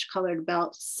reddish colored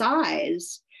belt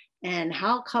size and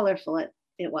how colorful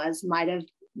it was might have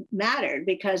mattered,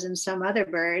 because in some other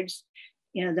birds,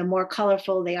 the more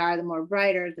colorful they are, the more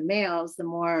brighter the males, the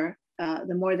more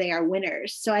they are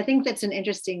winners. So I think that's an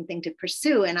interesting thing to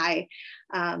pursue. And I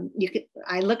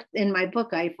looked in my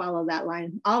book, I follow that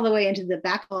line all the way into the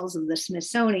back halls of the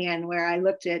Smithsonian, where I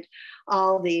looked at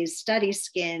all these study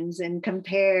skins and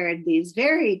compared these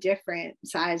very different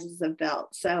sizes of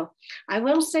belt. So I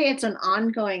will say it's an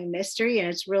ongoing mystery, and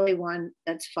it's really one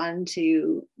that's fun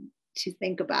to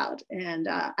think about. And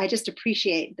I just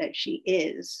appreciate that she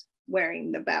is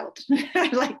wearing the belt. I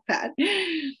like that.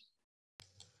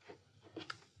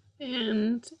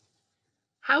 And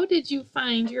how did you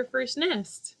find your first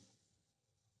nest?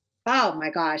 Oh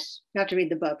my gosh, you have to read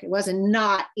the book. It was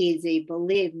not easy,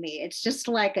 believe me. It's just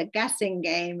like a guessing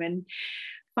game, and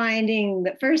finding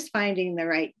the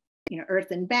right,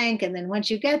 earthen bank. And then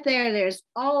once you get there, there's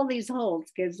all these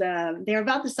holes, because they're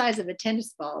about the size of a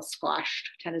tennis ball, squashed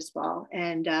tennis ball.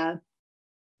 And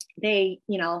they,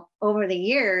 over the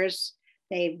years,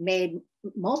 they've made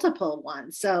multiple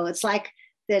ones. So it's like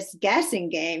this guessing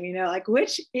game, like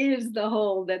which is the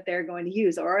hole that they're going to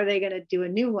use, or are they going to do a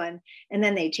new one? And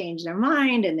then they change their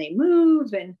mind and they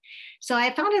move. And so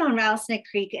I found it on Rattlesnake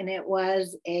Creek, and it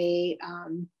was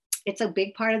it's a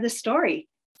big part of the story.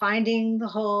 Finding the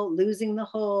hole, losing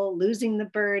the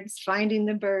birds, finding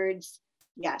the birds.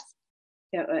 Yes,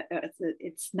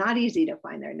 it's not easy to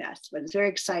find their nests, but it's very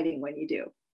exciting when you do.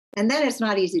 And then it's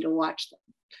not easy to watch them,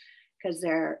 because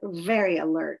they're very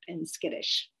alert and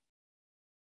skittish.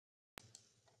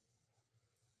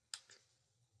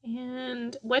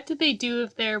 And what do they do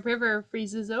if their river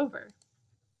freezes over?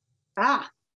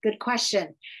 Good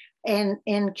question. And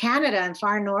in Canada and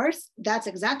far north, that's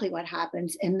exactly what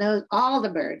happens. And all the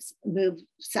birds move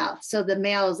south. So the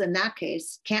males in that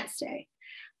case can't stay.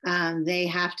 They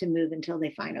have to move until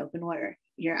they find open water.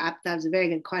 That was a very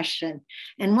good question.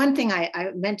 And one thing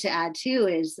I meant to add too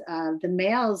is the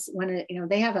males, when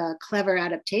they have a clever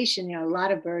adaptation. A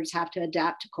lot of birds have to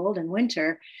adapt to cold in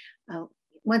winter.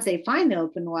 Once they find the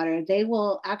open water, they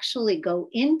will actually go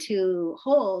into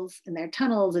holes in their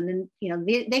tunnels, and then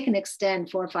they can extend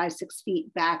 4, 5, 6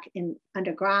 feet back in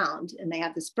underground, and they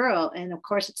have this burrow, and of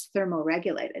course it's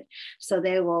thermoregulated. So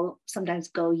they will sometimes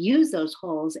go use those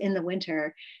holes in the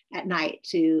winter at night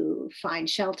to find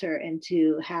shelter and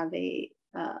to have a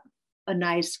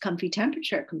nice comfy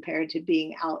temperature compared to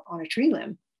being out on a tree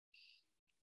limb.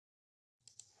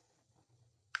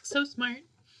 So smart.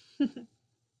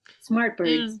 Smart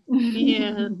birds.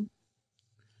 Yeah.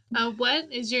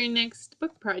 What is your next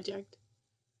book project?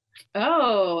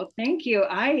 Oh, thank you.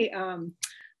 I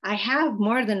have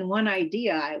more than one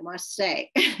idea, I must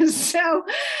say. So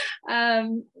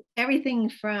everything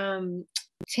from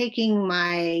taking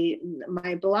my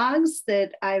blogs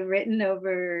that I've written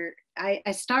over,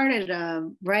 I started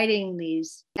writing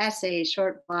these essays,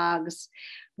 short blogs,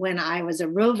 when I was a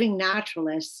roving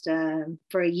naturalist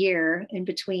for a year in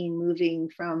between moving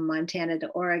from Montana to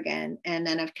Oregon. And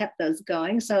then I've kept those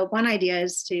going. So one idea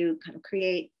is to kind of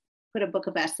put a book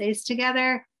of essays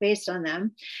together based on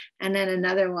them. And then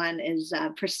another one is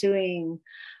pursuing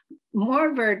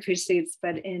more bird pursuits,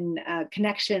 but in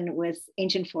connection with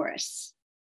ancient forests.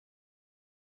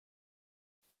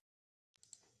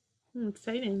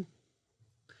 Exciting.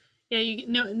 Yeah, you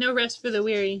no rest for the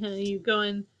weary, huh? You go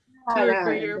in Oh, tour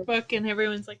for your no. book and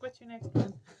everyone's like, what's your next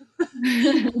one?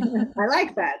 I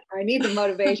like that. I need the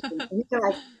motivation. I need to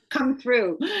like come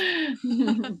through.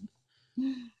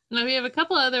 Now we have a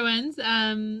couple other ones.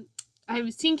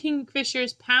 I've seen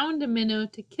kingfishers pound a minnow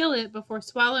to kill it before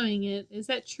swallowing it. Is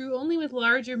that true only with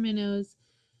larger minnows,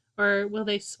 or will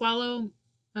they swallow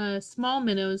small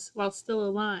minnows while still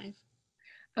alive?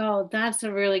 Oh, that's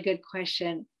a really good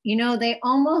question. You know, they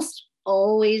almost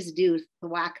always do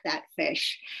whack that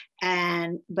fish.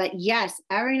 But yes,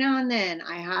 every now and then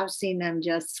I have seen them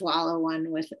just swallow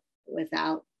one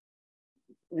without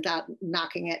without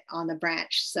knocking it on the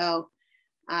branch. So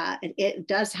it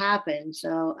does happen.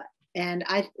 So, and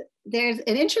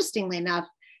interestingly enough,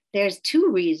 there's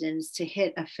two reasons to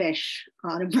hit a fish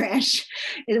on a branch.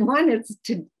 And one is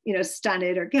to, stun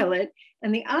it or kill it.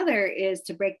 And the other is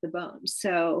to break the bones.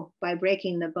 So by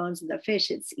breaking the bones of the fish,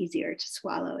 it's easier to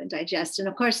swallow and digest. And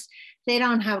of course, they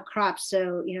don't have crops.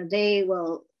 So, they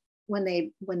will, when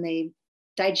they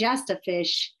digest a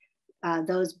fish,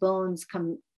 those bones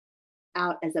come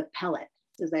out as a pellet.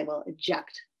 So they will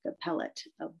eject the pellet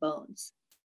of bones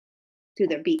through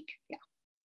their beak. Yeah.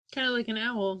 Kind of like an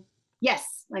owl.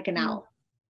 Yes, like an owl.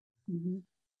 Mm-hmm.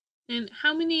 And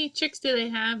how many chicks do they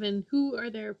have, and who are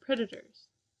their predators?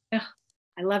 Oh,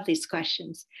 I love these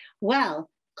questions. Well,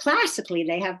 classically,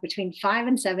 they have between 5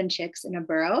 and 7 chicks in a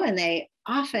burrow, and they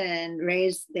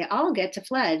all get to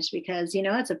fledge because,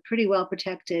 it's a pretty well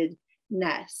protected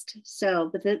nest. So,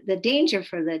 but the danger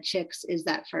for the chicks is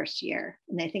that first year.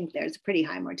 And I think there's a pretty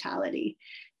high mortality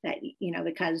that,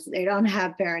 because they don't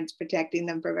have parents protecting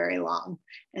them for very long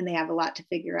and they have a lot to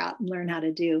figure out and learn how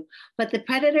to do. But the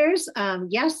predators,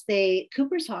 yes,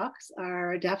 Cooper's hawks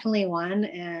are definitely one.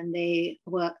 And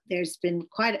there's been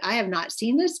I have not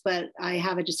seen this, but I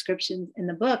have a description in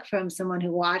the book from someone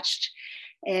who watched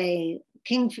a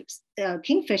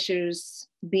kingfishers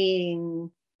being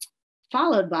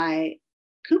followed by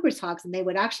Cooper's hawks, and they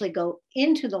would actually go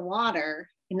into the water,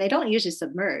 and they don't usually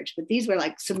submerge, but these were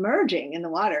like submerging in the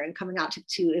water and coming out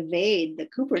to evade the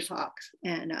Cooper's hawks,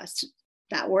 and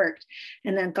that worked.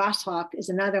 And then goshawk is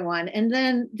another one. And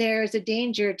then there's a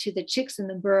danger to the chicks in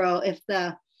the burrow if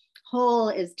the hole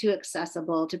is too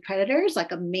accessible to predators,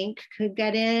 like a mink could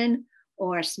get in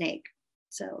or a snake.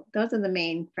 So those are the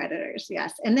main predators,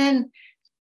 yes. And then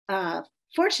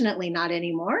fortunately not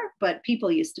anymore, but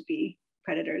people used to be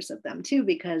predators of them too,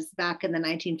 because back in the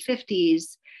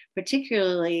 1950s,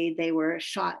 particularly, they were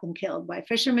shot and killed by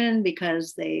fishermen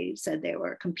because they said they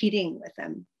were competing with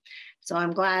them. So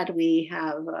I'm glad we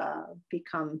have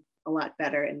become a lot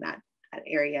better in that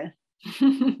area.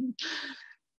 I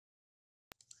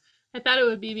thought it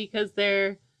would be because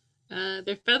their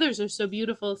feathers are so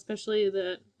beautiful, especially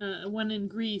the one in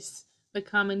Greece, the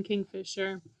common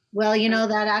kingfisher. Well,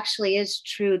 that actually is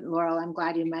true, Laurel. I'm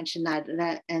glad you mentioned that.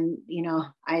 And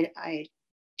I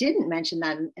didn't mention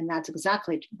that, and that's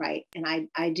exactly right. And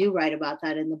I do write about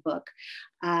that in the book.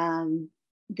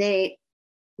 They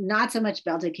not so much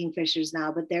belted kingfishers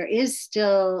now, but there is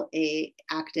still a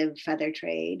active feather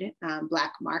trade,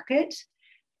 black market,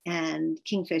 and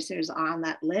kingfishers are on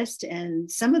that list. And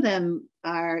some of them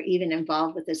are even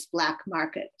involved with this black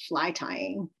market fly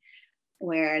tying,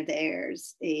 where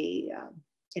there's anyway,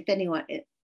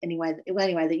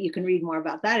 that you can read more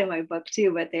about that in my book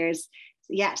too. But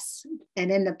yes.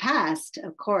 And in the past,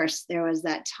 of course, there was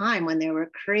that time when there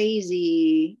were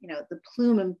crazy, the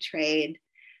plume trade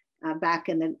back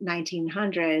in the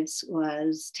 1900s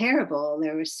was terrible.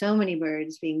 There were so many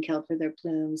birds being killed for their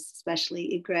plumes,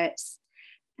 especially egrets,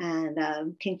 and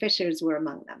kingfishers were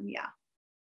among them. Yeah.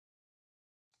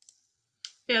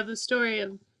 Yeah, the story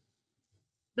of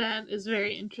that is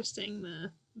very interesting.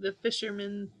 The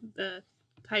fisherman, the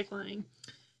tie flying.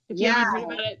 If you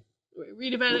haven't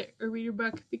read about it or read your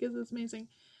book because it's amazing.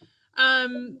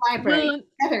 Library.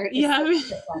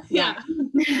 Yeah.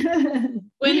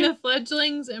 When the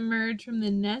fledglings emerge from the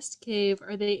nest cave,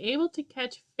 are they able to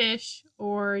catch fish,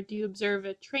 or do you observe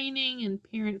a training and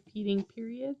parent feeding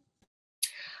period?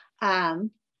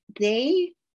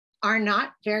 They are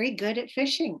not very good at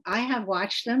fishing. I have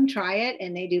watched them try it,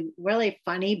 and they do really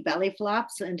funny belly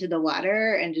flops into the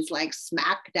water and just like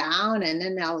smack down, and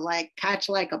then they'll like catch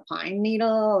like a pine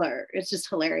needle, or it's just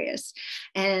hilarious.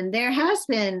 And there has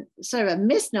been sort of a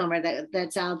misnomer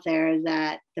that's out there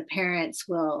that the parents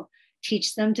will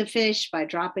teach them to fish by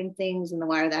dropping things in the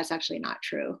water. That's actually not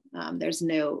true. There's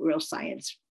no real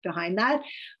science behind that.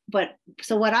 But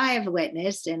so what I have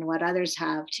witnessed, and what others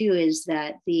have too, is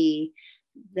that the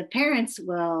parents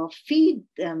will feed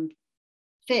them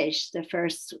fish the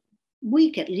first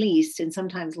week at least, and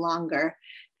sometimes longer.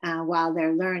 while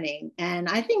they're learning. And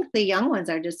I think the young ones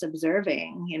are just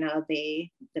observing,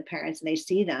 the parents, and they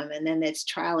see them, and then it's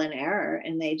trial and error,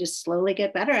 and they just slowly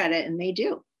get better at it, and they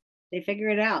figure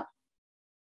it out.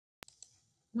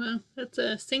 Well, that's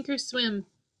a sink or swim.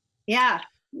 Yeah,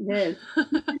 it is.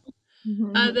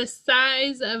 The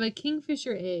size of a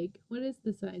kingfisher egg. What is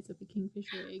the size of a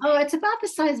kingfisher egg? Oh, it's about the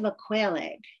size of a quail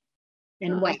egg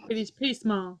in white. Pretty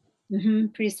small.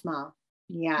 Pretty small.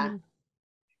 Yeah.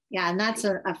 Yeah, and that's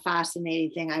a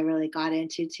fascinating thing I really got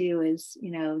into too, is,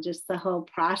 just the whole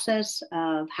process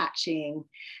of hatching.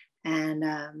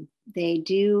 And they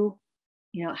do,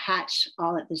 hatch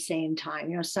all at the same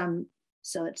time,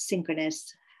 so it's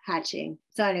synchronous hatching.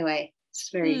 So anyway, it's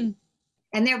very,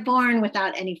 and they're born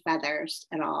without any feathers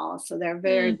at all. So they're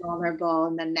very vulnerable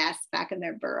in the nest back in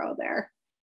their burrow there.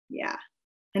 Yeah.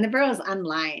 And the burrow is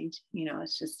unlined,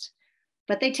 it's just,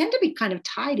 but they tend to be kind of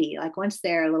tidy. Like once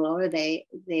they're a little older, they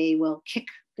will kick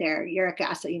their uric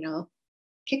acid,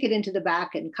 kick it into the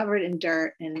back and cover it in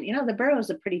dirt. And, the burrow is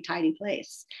a pretty tidy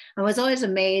place. I was always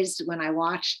amazed when I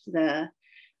watched the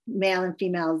male and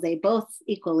females, they both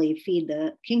equally feed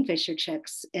the kingfisher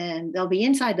chicks, and one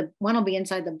will be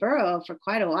inside the burrow for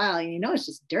quite a while. And it's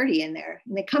just dirty in there.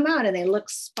 And they come out and they look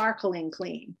sparkling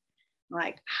clean.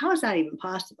 Like, how is that even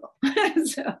possible?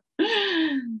 So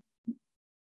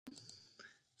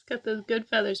got those good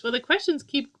feathers. Well, the questions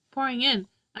keep pouring in.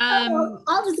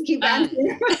 I'll just keep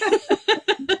answering.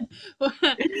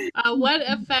 What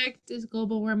effect is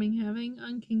global warming having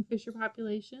on kingfisher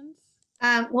populations?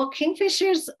 Well,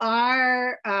 kingfishers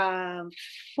are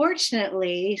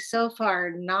fortunately so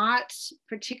far not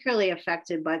particularly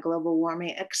affected by global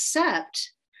warming,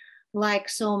 except like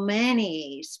so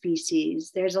many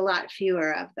species, there's a lot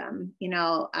fewer of them.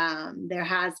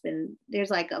 There's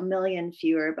like 1 million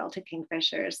fewer belted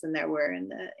kingfishers than there were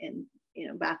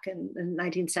back in the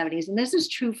 1970s. And this is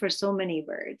true for so many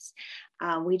birds.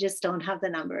 We just don't have the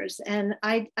numbers. And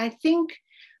I think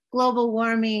global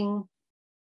warming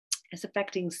is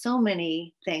affecting so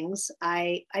many things.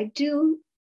 I do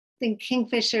think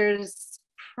kingfishers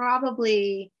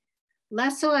probably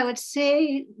less so. I would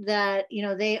say that,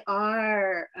 they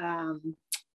are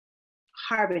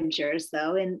harbingers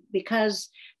though, and because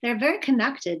they're very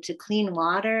connected to clean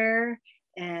water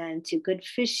and to good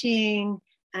fishing.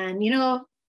 And,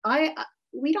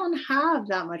 we don't have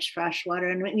that much fresh water.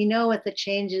 And we know with the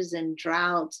changes in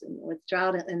droughts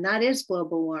and that is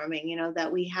global warming,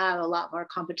 that we have a lot more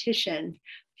competition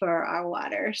for our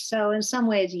water. So in some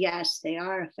ways, yes, they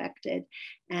are affected,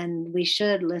 and we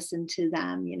should listen to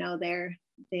them.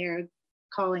 They're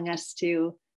calling us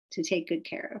to take good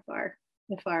care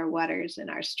of our waters and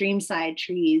our streamside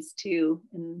trees too.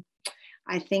 And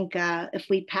I think if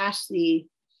we pass the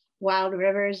Wild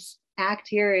Rivers Act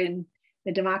here in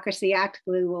the Democracy Act,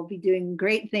 we will be doing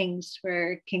great things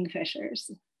for kingfishers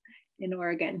in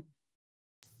Oregon.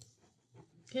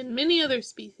 And many other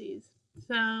species.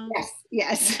 So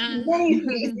yes, many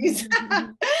species.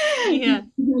 Yeah.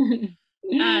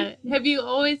 Have you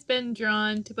always been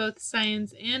drawn to both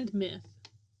science and myth?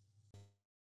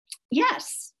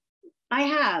 Yes, I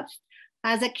have.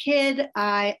 As a kid,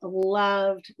 I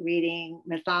loved reading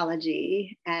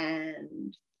mythology,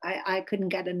 and I couldn't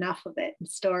get enough of it.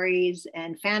 Stories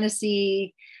and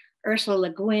fantasy, Ursula Le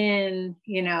Guin,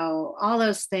 all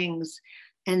those things.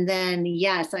 And then,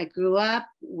 yes, I grew up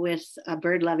with a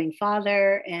bird-loving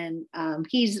father, and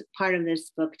he's part of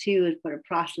this book too, is sort of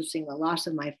processing the loss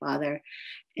of my father.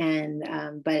 And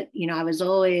but I was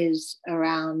always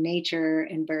around nature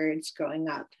and birds growing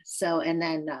up. So, and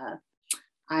then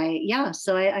I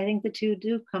think the two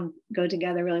do go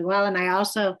together really well. And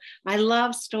I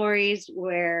love stories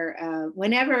where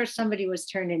whenever somebody was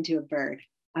turned into a bird,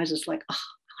 I was just like, oh,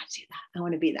 I want to do that. I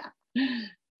want to be that.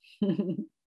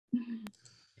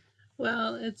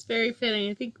 Well, it's very fitting.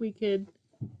 I think we could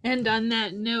end on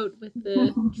that note with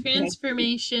the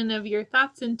transformation of your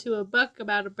thoughts into a book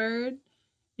about a bird.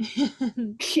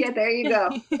 Yeah, there you go.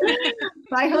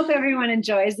 I hope everyone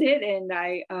enjoys it, and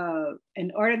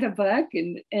order the book,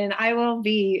 and I will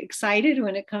be excited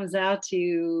when it comes out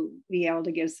to be able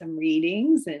to give some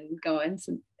readings and go on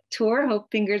some tour.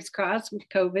 Hope, fingers crossed, with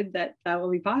COVID that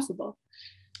will be possible.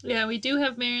 Yeah, we do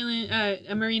have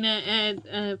Marina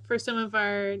and for some of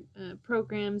our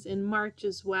programs in March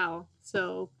as well.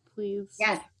 So please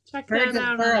check that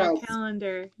out on our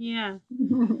calendar. Yeah.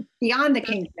 Beyond the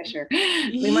kingfisher.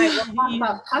 We might talk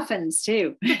about puffins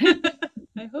too.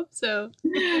 I hope so.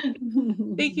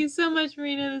 Thank you so much,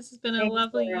 Marina. This has been a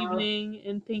lovely evening,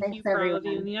 and thank you for all of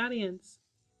you in the audience.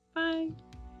 Bye.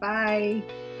 Bye.